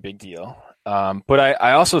production is a big deal. But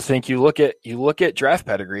I also think you look at draft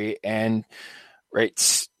pedigree and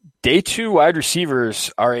right, day 2 wide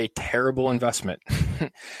receivers are a terrible investment.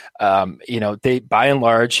 They by and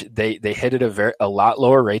large they hit at a lot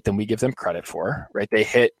lower rate than we give them credit for. Right, they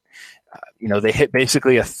hit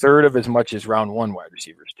basically a third of as much as round 1 wide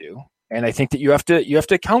receivers do, and I think that you have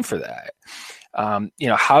to account for that.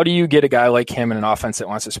 How do you get a guy like him in an offense that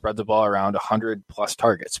wants to spread the ball around 100 plus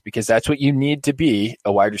targets? Because that's what you need to be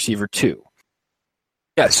a wide receiver too.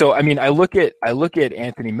 Yeah. So, I mean, I look at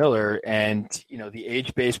Anthony Miller, and, the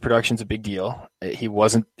age-based production is a big deal. He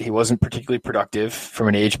wasn't particularly productive from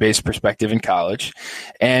an age-based perspective in college.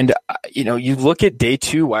 And, you look at day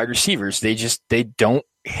 2 wide receivers, they don't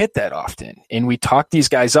hit that often. And we talk these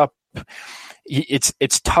guys up.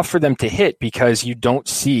 It's tough for them to hit because you just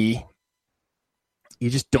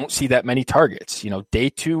don't see that many targets. Day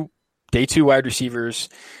two wide receivers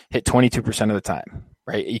hit 22% of the time,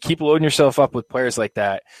 right? You keep loading yourself up with players like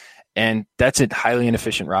that, and that's a highly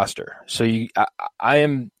inefficient roster. So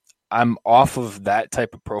I'm off of that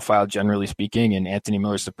type of profile, generally speaking, and Anthony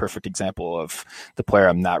Miller is the perfect example of the player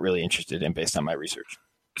I'm not really interested in based on my research.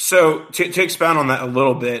 So to expound on that a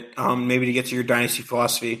little bit, maybe to get to your dynasty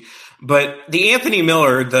philosophy, but the Anthony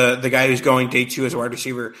Miller, the guy who's going day 2 as a wide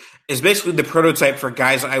receiver, is basically the prototype for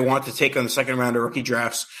guys I want to take on the second round of rookie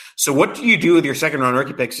drafts. So what do you do with your second round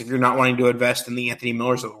rookie picks if you're not wanting to invest in the Anthony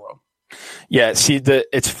Millers of the world? Yeah, see,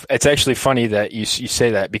 it's actually funny that you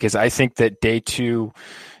say that, because I think that day 2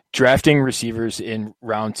 drafting receivers in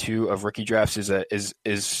round 2 of rookie drafts is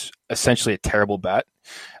essentially a terrible bet.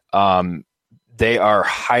 They are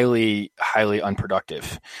highly, highly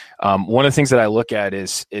unproductive. One of the things that I look at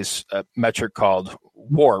is a metric called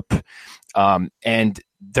WARP, and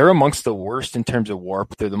they're amongst the worst in terms of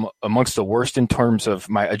WARP. They're amongst the worst in terms of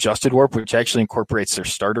my adjusted WARP, which actually incorporates their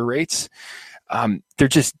starter rates. They're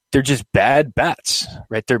just bad bets,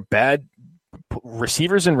 right? They're bad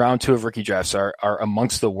receivers in round 2 of rookie drafts are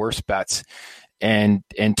amongst the worst bets, and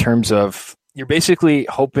in terms of, you're basically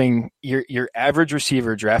hoping your average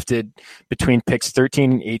receiver drafted between picks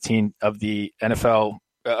 13 and 18 of the NFL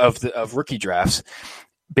of rookie drafts,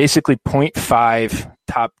 basically 0.5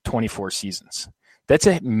 top 24 seasons. That's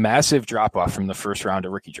a massive drop off from the first round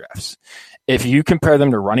of rookie drafts. If you compare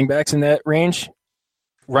them to running backs in that range,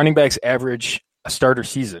 running backs average a starter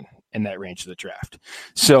season in that range of the draft.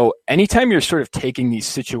 So anytime you're sort of taking these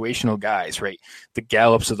situational guys, right, the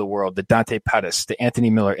Gallups of the world, the Dante Pettis, the Anthony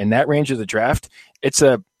Miller, in that range of the draft, it's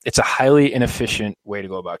a highly inefficient way to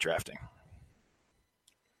go about drafting.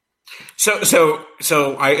 So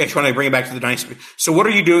I just want to bring it back to the dynasty. So what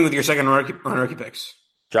are you doing with your second round rookie picks?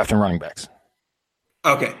 Drafting running backs.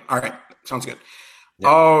 Okay. All right. Sounds good. Yep.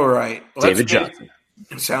 All right. David Johnson.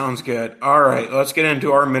 Sounds good. All right. Let's get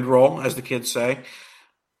into our mid-roll, as the kids say.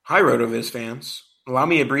 Hi, RotoViz fans. Allow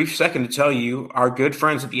me a brief second to tell you our good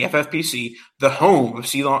friends at the FFPC, the home of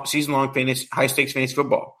season-long high-stakes fantasy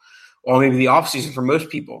football. While maybe the off-season for most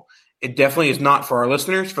people, it definitely is not for our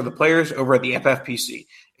listeners, for the players over at the FFPC.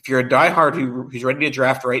 If you're a diehard who's ready to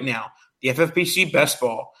draft right now, the FFPC Best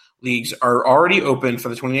Ball leagues are already open for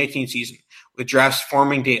the 2019 season, with drafts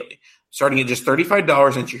forming daily, starting at just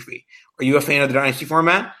 $35 entry fee. Are you a fan of the Dynasty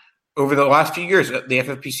format? Over the last few years, the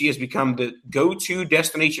FFPC has become the go-to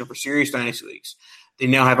destination for serious Dynasty leagues. They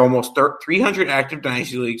now have almost 300 active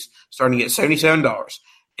Dynasty leagues starting at $77,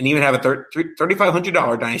 and even have a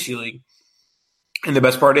 $3,500 Dynasty league. And the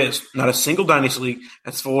best part is, not a single Dynasty league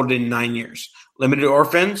has folded in 9 years. Limited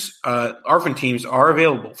orphan teams are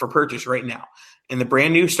available for purchase right now, and the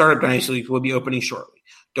brand new startup Dynasty leagues will be opening shortly.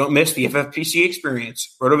 Don't miss the FFPC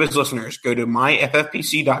experience. RotoViz listeners, go to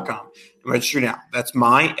myffpc.com and register now. That's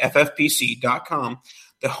myffpc.com,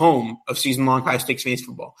 the home of season-long high-stakes fantasy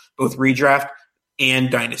football, both redraft and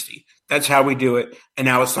dynasty. That's how we do it. And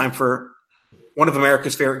now it's time for one of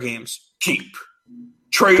America's favorite games: keep,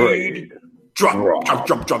 trade, drop.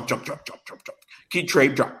 Keep,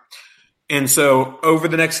 trade, drop. And so over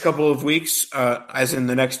the next couple of weeks, as in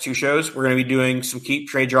the next 2 shows, we're going to be doing some keep,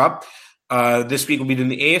 trade, drop. This week we'll be doing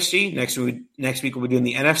the AFC. Next week we'll be doing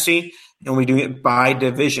the NFC, and we'll be doing it by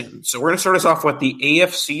division. So we're going to start us off with the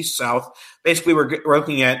AFC South. Basically, we're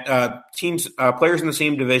looking at teams, players in the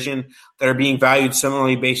same division that are being valued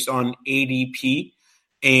similarly based on ADP.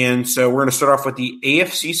 And so we're going to start off with the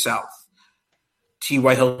AFC South.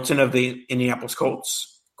 T.Y. Hilton of the Indianapolis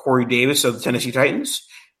Colts, Corey Davis of the Tennessee Titans,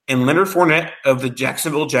 and Leonard Fournette of the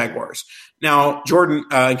Jacksonville Jaguars. Now, Jordan,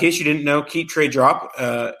 in case you didn't know, keep, trade, drop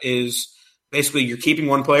is basically you're keeping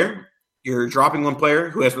one player, you're dropping one player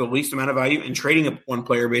who has the least amount of value, and trading one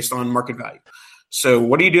player based on market value. So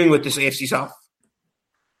what are you doing with this AFC South?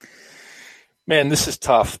 Man, this is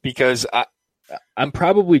tough because I'm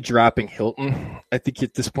probably dropping Hilton. I think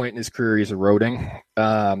at this point in his career, he's eroding.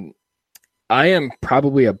 I am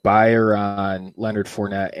probably a buyer on Leonard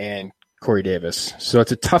Fournette and Corey Davis. So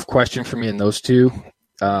it's a tough question for me in those two.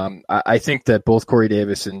 I think that both Corey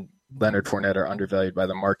Davis and Leonard Fournette are undervalued by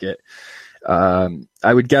the market.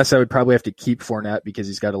 I would guess I would probably have to keep Fournette because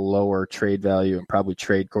he's got a lower trade value and probably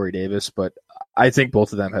trade Corey Davis. But I think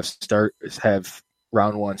both of them have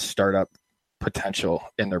round one startup potential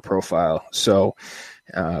in their profile. So,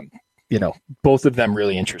 both of them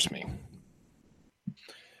really interest me.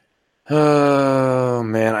 Oh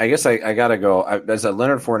man, I guess I gotta go. As a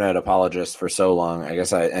Leonard Fournette apologist for so long,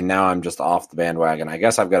 and now I'm just off the bandwagon. I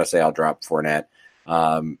guess I've got to say I'll drop Fournette.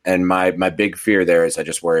 And my big fear there is I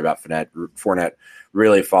just worry about Fournette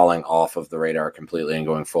really falling off of the radar completely and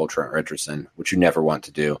going full Trent Richardson, which you never want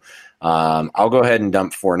to do. I'll go ahead and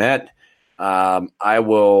dump Fournette. I'll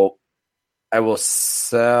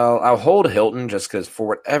hold Hilton just because for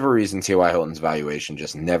whatever reason, T.Y. Hilton's valuation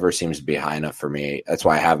just never seems to be high enough for me. That's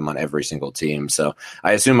why I have him on every single team. So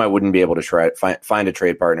I assume I wouldn't be able to try find a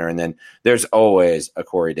trade partner. And then there's always a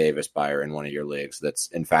Corey Davis buyer in one of your leagues that's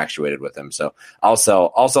infatuated with him. So I'll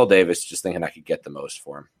sell Davis just thinking I could get the most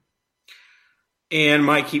for him. And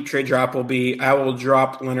my keep trade drop will be I will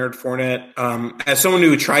drop Leonard Fournette. As someone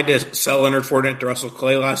who tried to sell Leonard Fournette to Russell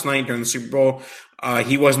Clay last night during the Super Bowl,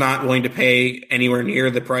 he was not willing to pay anywhere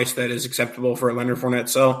near the price that is acceptable for a Leonard Fournette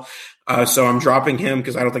sell. So I'm dropping him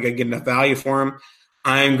because I don't think I get enough value for him.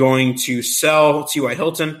 I'm going to sell T.Y.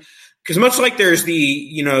 Hilton because much like there's the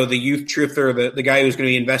youth truther, the guy who's going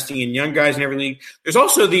to be investing in young guys in every league, there's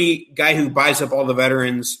also the guy who buys up all the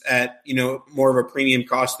veterans at, more of a premium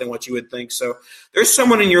cost than what you would think. So there's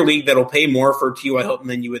someone in your league that'll pay more for T.Y. Hilton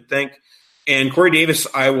than you would think. And Corey Davis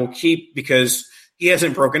I will keep because he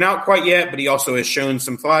hasn't broken out quite yet, but he also has shown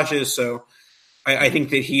some flashes. So I think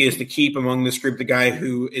that he is the keep among this group, the guy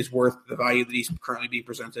who is worth the value that he's currently being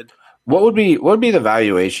presented. What would be the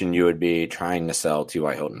valuation you would be trying to sell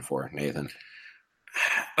T.Y. Hilton for, Nathan?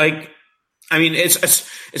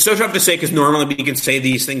 It's so tough to say because normally we can say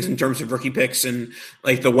these things in terms of rookie picks, and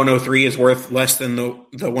like the 103 is worth less than the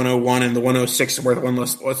 101, and the 106 is worth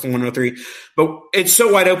less than 103. But it's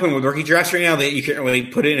so wide open with rookie drafts right now that you can't really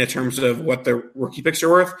put it in terms of what the rookie picks are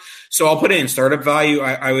worth. So I'll put it in startup value.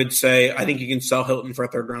 I would say I think you can sell Hilton for a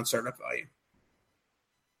third round startup value.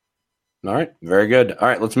 All right, very good. All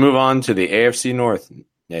right, let's move on to the AFC North,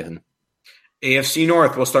 Nathan. AFC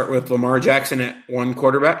North, we'll start with Lamar Jackson at one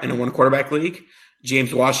quarterback in a one quarterback league,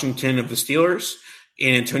 James Washington of the Steelers,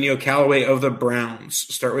 and Antonio Callaway of the Browns.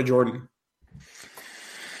 Start with Jordan.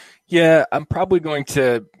 Yeah, I'm probably going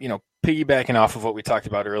to, piggybacking off of what we talked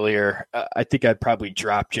about earlier, I think I'd probably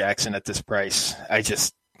drop Jackson at this price. I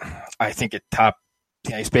think at top,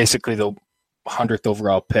 he's basically the 100th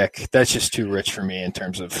overall pick. That's just too rich for me in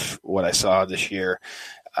terms of what I saw this year.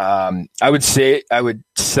 I would say I would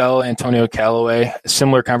sell Antonio Callaway, a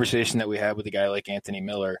similar conversation that we had with a guy like Anthony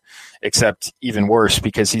Miller, except even worse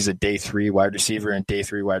because he's a day 3 wide receiver, and day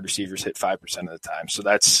 3 wide receivers hit 5% of the time. So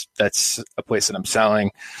that's a place that I'm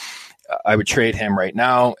selling. I would trade him right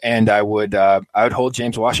now, and I would hold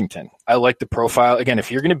James Washington. I like the profile. Again,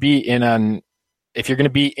 if you're going to be in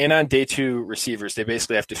on day 2 receivers, they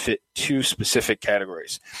basically have to fit 2 specific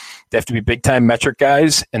categories. They have to be big time metric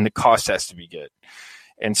guys, and the cost has to be good.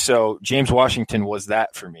 And so James Washington was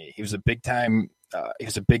that for me. He was a big time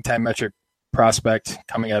metric prospect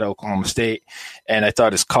coming out of Oklahoma State, and I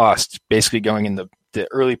thought his cost, basically going in the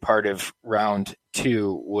early part of round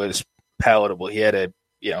 2, was palatable. He had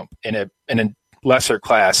in a lesser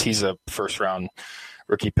class, he's a first round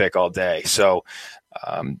rookie pick all day. So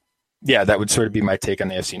that would sort of be my take on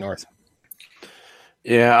the AFC North.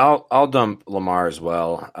 Yeah, I'll dump Lamar as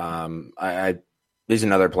well. He's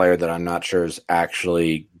another player that I'm not sure is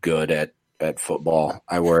actually good at football.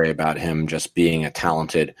 I worry about him just being a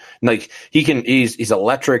talented, he's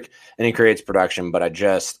electric and he creates production, but I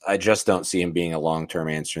just don't see him being a long-term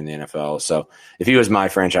answer in the NFL. So if he was my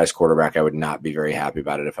franchise quarterback, I would not be very happy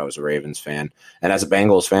about it if I was a Ravens fan. And as a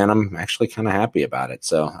Bengals fan, I'm actually kind of happy about it.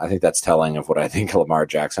 So I think that's telling of what I think of Lamar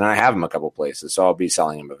Jackson. I have him a couple places, so I'll be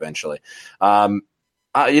selling him eventually. You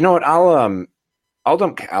know what? I'll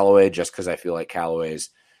dump Callaway just because I feel like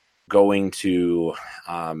Callaway's going to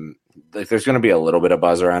there's going to be a little bit of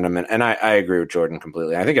buzz around him, and I agree with Jordan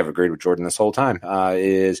completely. I think I've agreed with Jordan this whole time.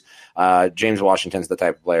 James Washington's the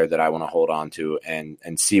type of player that I want to hold on to and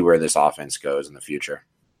see where this offense goes in the future.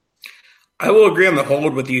 I will agree on the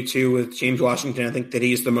hold with you too with James Washington. I think that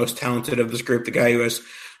he's the most talented of this group, the guy who has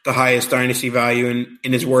the highest dynasty value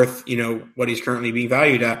and is worth what he's currently being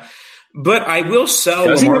valued at. But I will sell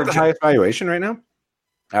Does he Lamar have the highest valuation right now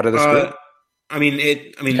out of this group?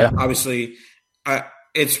 Obviously,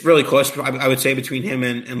 it's really close. I would say between him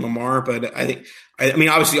and Lamar, but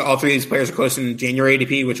obviously, all three of these players are close in January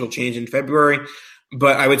ADP, which will change in February.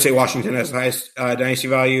 But I would say Washington has the highest dynasty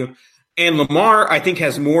value. And Lamar, I think,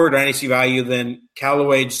 has more dynasty value than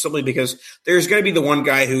Callaway, just simply because there's going to be the one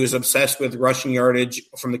guy who is obsessed with rushing yardage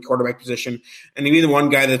from the quarterback position, and maybe the one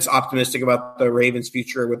guy that's optimistic about the Ravens'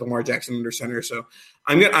 future with Lamar Jackson under center. So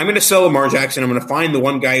I'm going to sell Lamar Jackson. I'm going to find the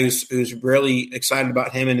one guy who's really excited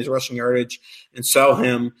about him and his rushing yardage and sell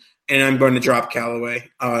him, and I'm going to drop Callaway.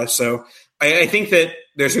 So I think that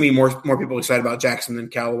there's going to be more people excited about Jackson than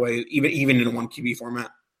Callaway, even in a one QB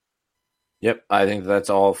format. Yep, I think that's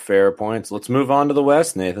all fair points. Let's move on to the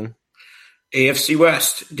West, Nathan. AFC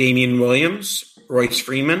West, Damian Williams, Royce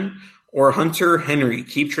Freeman, or Hunter Henry.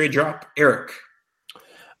 Keep, trade, drop. Eric.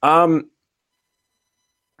 I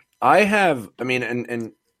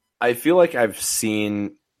feel like I've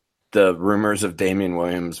seen the rumors of Damian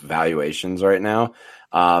Williams valuations right now.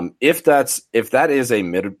 If that is a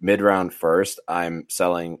mid round first, I'm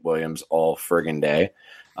selling Williams all friggin' day.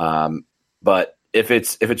 But if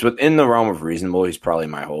it's within the realm of reasonable, he's probably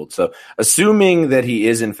my hold. So assuming that he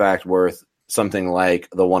is in fact worth something like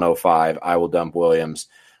the 105, I will dump Williams.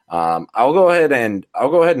 I'll go ahead and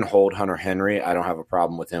hold Hunter Henry. I don't have a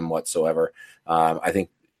problem with him whatsoever.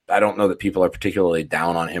 I don't know that people are particularly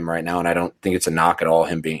down on him right now, and I don't think it's a knock at all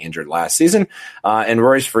him being injured last season. And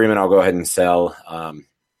Royce Freeman, I'll go ahead and sell.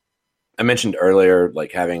 I mentioned earlier,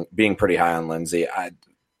 being pretty high on Lindsey.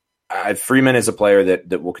 Freeman is a player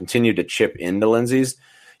that will continue to chip into Lindsey's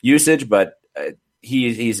usage, but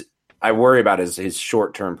I worry about his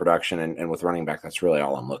short-term production, and with running back, that's really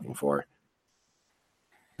all I'm looking for.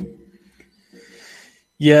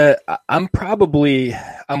 Yeah, I'm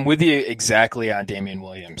with you exactly on Damian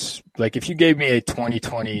Williams. Like, if you gave me a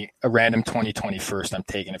random 2020 first, I'm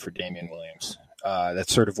taking it for Damian Williams.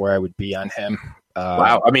 That's sort of where I would be on him.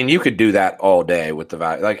 Wow. I mean, you could do that all day with the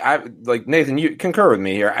value. Like Nathan, you concur with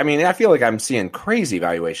me here. I mean, I feel like I'm seeing crazy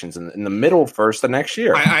valuations in the middle first of next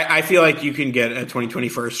year. I feel like you can get a 2020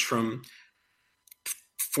 first from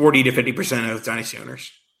 40 to 50% of dynasty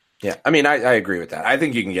owners. Yeah. I mean, I agree with that. I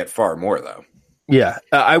think you can get far more though. Yeah.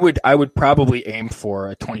 I would probably aim for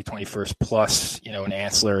a 2020 first plus, an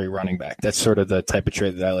ancillary running back. That's sort of the type of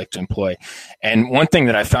trade that I like to employ. And one thing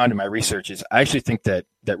that I found in my research is I actually think that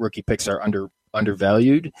rookie picks are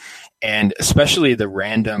undervalued, and especially the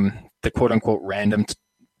quote unquote random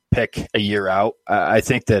pick a year out. I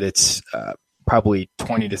think that it's probably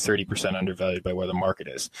 20 to 30% undervalued by where the market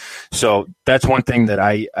is. So that's one thing that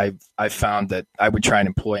I found that I would try and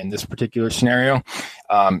employ in this particular scenario.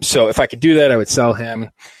 So if I could do that, I would sell him.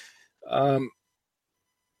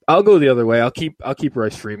 I'll go the other way. I'll keep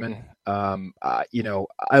Royce Freeman. I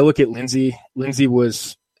look at Lindsey. Lindsey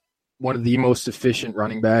was one of the most efficient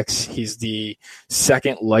running backs. He's the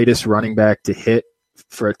second lightest running back to hit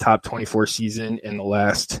for a top 24 season in the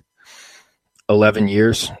last 11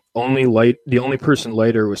 years. The only person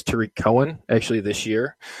lighter was Tariq Cohen, actually, this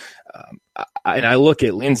year. And I look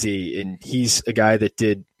at Lindsey, and he's a guy that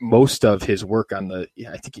did most of his work I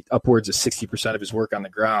think upwards of 60% of his work on the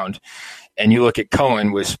ground. And you look at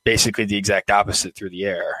Cohen, was basically the exact opposite through the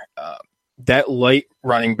air. That light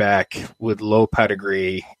running back with low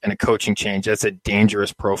pedigree and a coaching change, that's a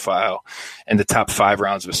dangerous profile in the top 5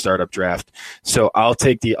 rounds of a startup draft. So I'll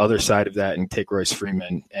take the other side of that and take Royce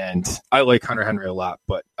Freeman. And I like Hunter Henry a lot,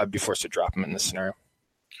 but I'd be forced to drop him in this scenario.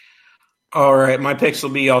 All right. My picks will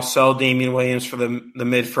be I'll sell Damian Williams for the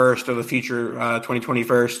mid first or the future 2020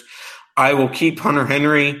 first. I will keep Hunter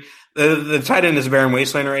Henry. The tight end is a barren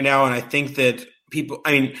wasteland right now, and I think that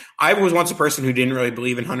I was once a person who didn't really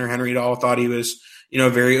believe in Hunter Henry at all. Thought he was,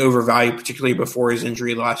 very overvalued, particularly before his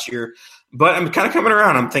injury last year. But I'm kind of coming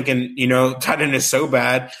around. I'm thinking, tight end is so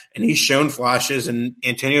bad, and he's shown flashes, and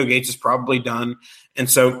Antonio Gates is probably done. And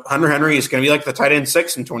so Hunter Henry is going to be like the tight end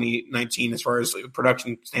 6 in 2019 as far as the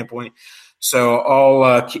production standpoint. So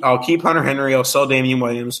I'll keep Hunter Henry. I'll sell Damian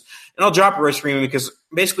Williams, and I'll drop Royce Freeman because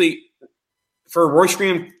basically for Royce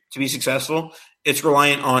Freeman to be successful, it's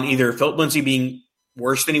reliant on either Philip Lindsay being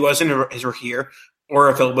worse than he was in his rookie year or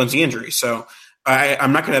a Philip Lindsay injury. So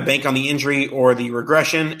I'm not going to bank on the injury or the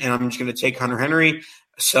regression, and I'm just going to take Hunter Henry,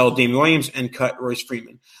 sell Damian Williams, and cut Royce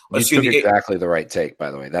Freeman. You took exactly the right take, by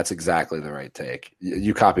the way. That's exactly the right take.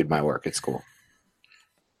 You copied my work. It's cool.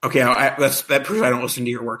 Okay, that proves I don't listen to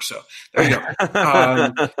your work, so there you go.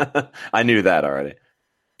 I knew that already.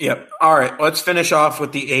 Yep. All right, let's finish off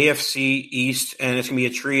with the AFC East, and it's going to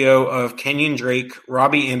be a trio of Kenyon Drake,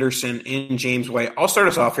 Robbie Anderson, and James White. I'll start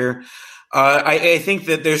us off here. I think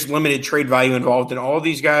that there's limited trade value involved in all of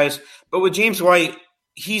these guys. But with James White,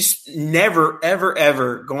 he's never, ever,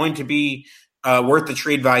 ever going to be worth the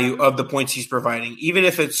trade value of the points he's providing, even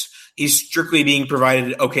if he's strictly being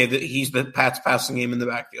provided, that he's the Pats passing game in the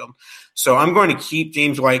backfield. So I'm going to keep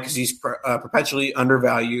James White because he's perpetually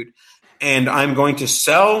undervalued. And I'm going to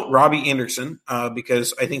sell Robbie Anderson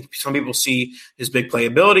because I think some people see his big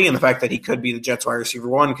playability and the fact that he could be the Jets wide receiver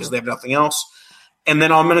one because they have nothing else. And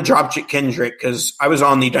then I'm going to drop Kendrick because I was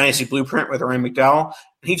on the Dynasty Blueprint with Ryan McDowell,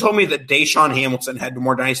 and he told me that Deshaun Hamilton had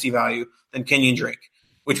more Dynasty value than Kenyon Drake,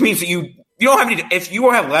 which means that you don't have any. If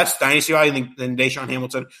you have less Dynasty value than Deshaun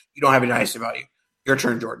Hamilton, you don't have any Dynasty value. Your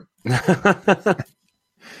turn, Jordan.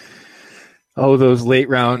 Oh, those late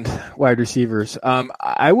round wide receivers.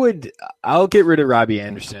 I'll get rid of Robbie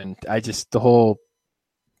Anderson. The whole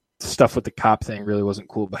stuff with the cop thing really wasn't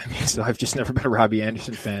cool by me, so I've just never been a Robbie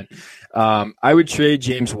Anderson fan. I would trade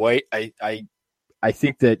James White. I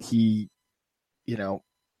think that he,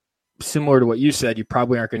 similar to what you said, you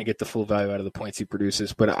probably aren't going to get the full value out of the points he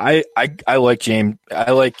produces. But I like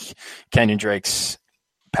Kenyon Drake's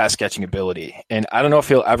pass catching ability, and I don't know if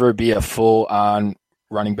he'll ever be a full on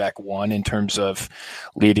running back one in terms of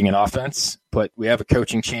leading an offense, but we have a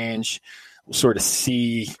coaching change. We'll sort of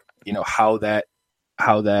see,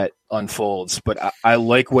 how that unfolds, but I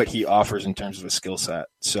like what he offers in terms of a skill set.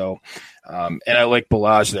 So, and I like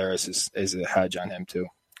Balaj there as a hedge on him too.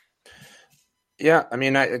 Yeah. I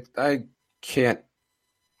mean, I can't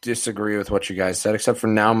disagree with what you guys said, except for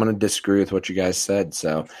now I'm going to disagree with what you guys said.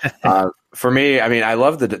 So, for me, I mean, I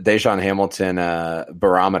love the Deshaun Hamilton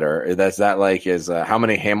barometer. Is how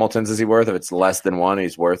many Hamiltons is he worth? If it's less than one,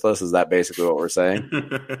 he's worthless. Is that basically what we're saying?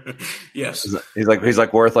 Yes. He's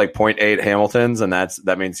like worth like 0.8 Hamiltons, and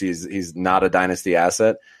that means he's not a dynasty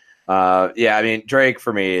asset. Yeah, I mean, Drake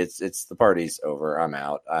for me, it's the party's over. I'm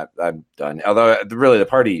out. I'm done. Although really the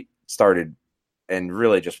party started and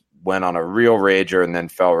really just went on a real rager and then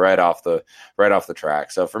fell right off the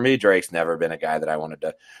track. So for me, Drake's never been a guy that I wanted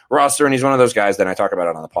to roster, and he's one of those guys that I talk about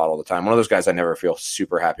it on the pod all the time. One of those guys I never feel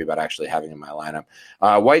super happy about actually having in my lineup.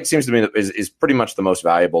 White seems to be is pretty much the most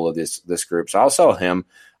valuable of this group, so I'll sell him.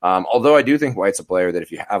 Although I do think White's a player that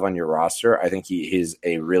if you have on your roster, I think he is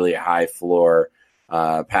a really high floor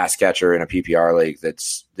pass catcher in a PPR league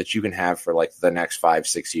that you can have for like the next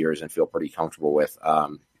 5-6 years and feel pretty comfortable with.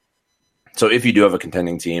 So if you do have a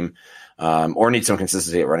contending team or need some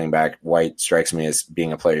consistency at running back, White strikes me as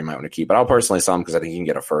being a player you might want to keep. But I'll personally sell him because I think you can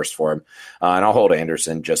get a first for him. And I'll hold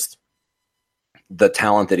Anderson. Just the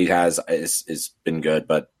talent that he has is been good,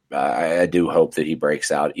 but I do hope that he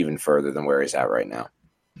breaks out even further than where he's at right now.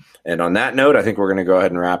 And on that note, I think we're going to go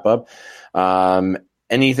ahead and wrap up.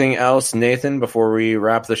 Anything else, Nathan, before we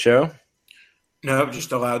wrap the show? No,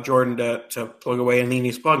 just allow Jordan to plug away and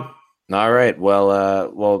Nini's plug. All right.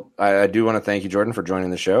 Well, I do want to thank you, Jordan, for joining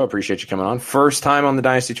the show. Appreciate you coming on. First time on the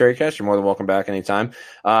Dynasty Tradecast. You're more than welcome back anytime.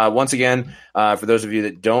 Once again, for those of you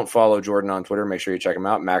that don't follow Jordan on Twitter, make sure you check him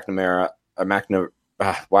out. McNamara.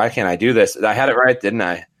 Why can't I do this? I had it right, didn't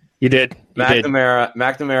I? You did.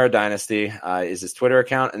 McNamara Dynasty is his Twitter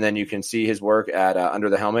account, and then you can see his work at Under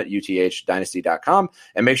the Helmet, uthdynasty.com.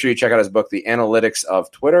 And make sure you check out his book, The Analytics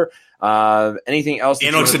of Twitter. Anything else?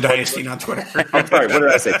 Analytics of Dynasty, not Twitter. I'm sorry. What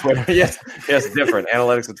did I say? Twitter. Yes, different.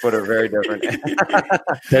 Analytics of Twitter, very different.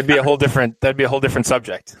 That'd be a whole different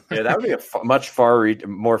subject. Yeah, that would be a much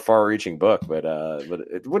more far-reaching book, but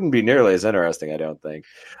it wouldn't be nearly as interesting, I don't think.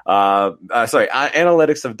 Sorry,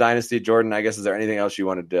 Analytics of Dynasty, Jordan. I guess is there anything else you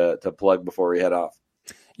wanted to plug before we head off?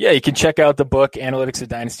 Yeah, you can check out the book,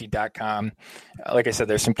 analyticsofdynasty.com. Like I said,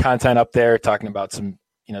 there's some content up there talking about some,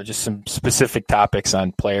 just some specific topics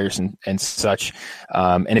on players and such.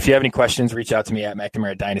 And if you have any questions, reach out to me at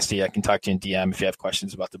McNamara Dynasty. I can talk to you in DM if you have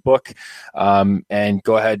questions about the book. And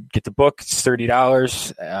go ahead, get the book. It's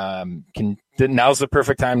 $30. Now's the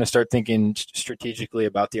perfect time to start thinking strategically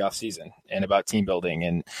about the offseason and about team building.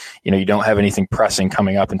 And, you don't have anything pressing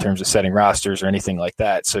coming up in terms of setting rosters or anything like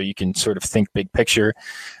that. So you can sort of think big picture.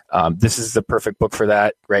 This is the perfect book for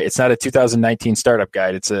that, right? It's not a 2019 startup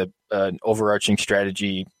guide. It's an overarching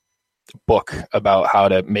strategy book about how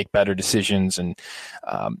to make better decisions. And,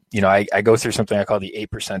 I go through something I call the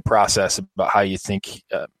 8% process about how you think,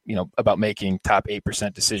 about making top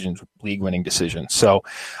 8% decisions, league winning decisions. So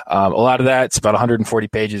a lot of that, it's about 140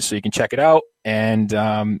 pages. So you can check it out and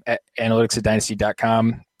at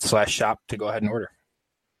analyticsofdynasty.com/shop to go ahead and order.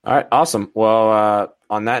 All right, awesome. Well,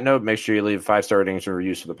 on that note, make sure you leave 5-star ratings and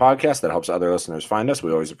reviews for the podcast. That helps other listeners find us.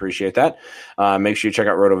 We always appreciate that. Make sure you check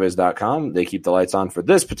out rotoviz.com. They keep the lights on for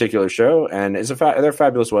this particular show, and they're a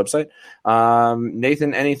fabulous website.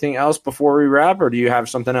 Nathan, anything else before we wrap, or do you have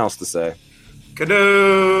something else to say?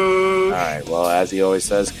 Kadoosh! All right, well, as he always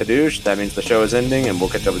says, kadoosh. That means the show is ending, and we'll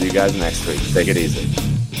catch up with you guys next week. Take it easy.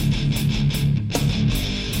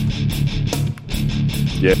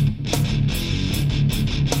 Yeah.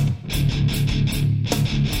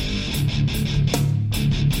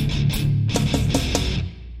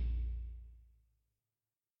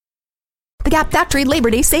 The Gap Factory Labor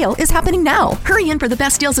Day sale is happening now. Hurry in for the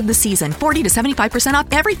best deals of the season, 40 to 75% off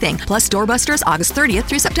everything, plus doorbusters August 30th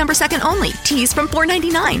through September 2nd only. Tees from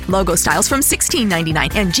 $4.99, logo styles from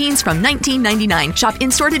 $16.99, and jeans from $19.99. Shop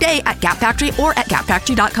in-store today at Gap Factory or at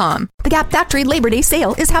gapfactory.com. The Gap Factory Labor Day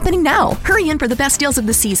sale is happening now. Hurry in for the best deals of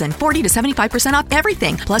the season, 40 to 75% off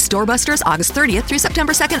everything, plus doorbusters August 30th through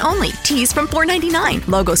September 2nd only. Tees from $4.99,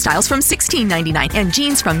 logo styles from $16.99, and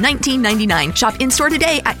jeans from $19.99. Shop in-store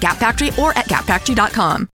today at Gap Factory or at gapfactory.com.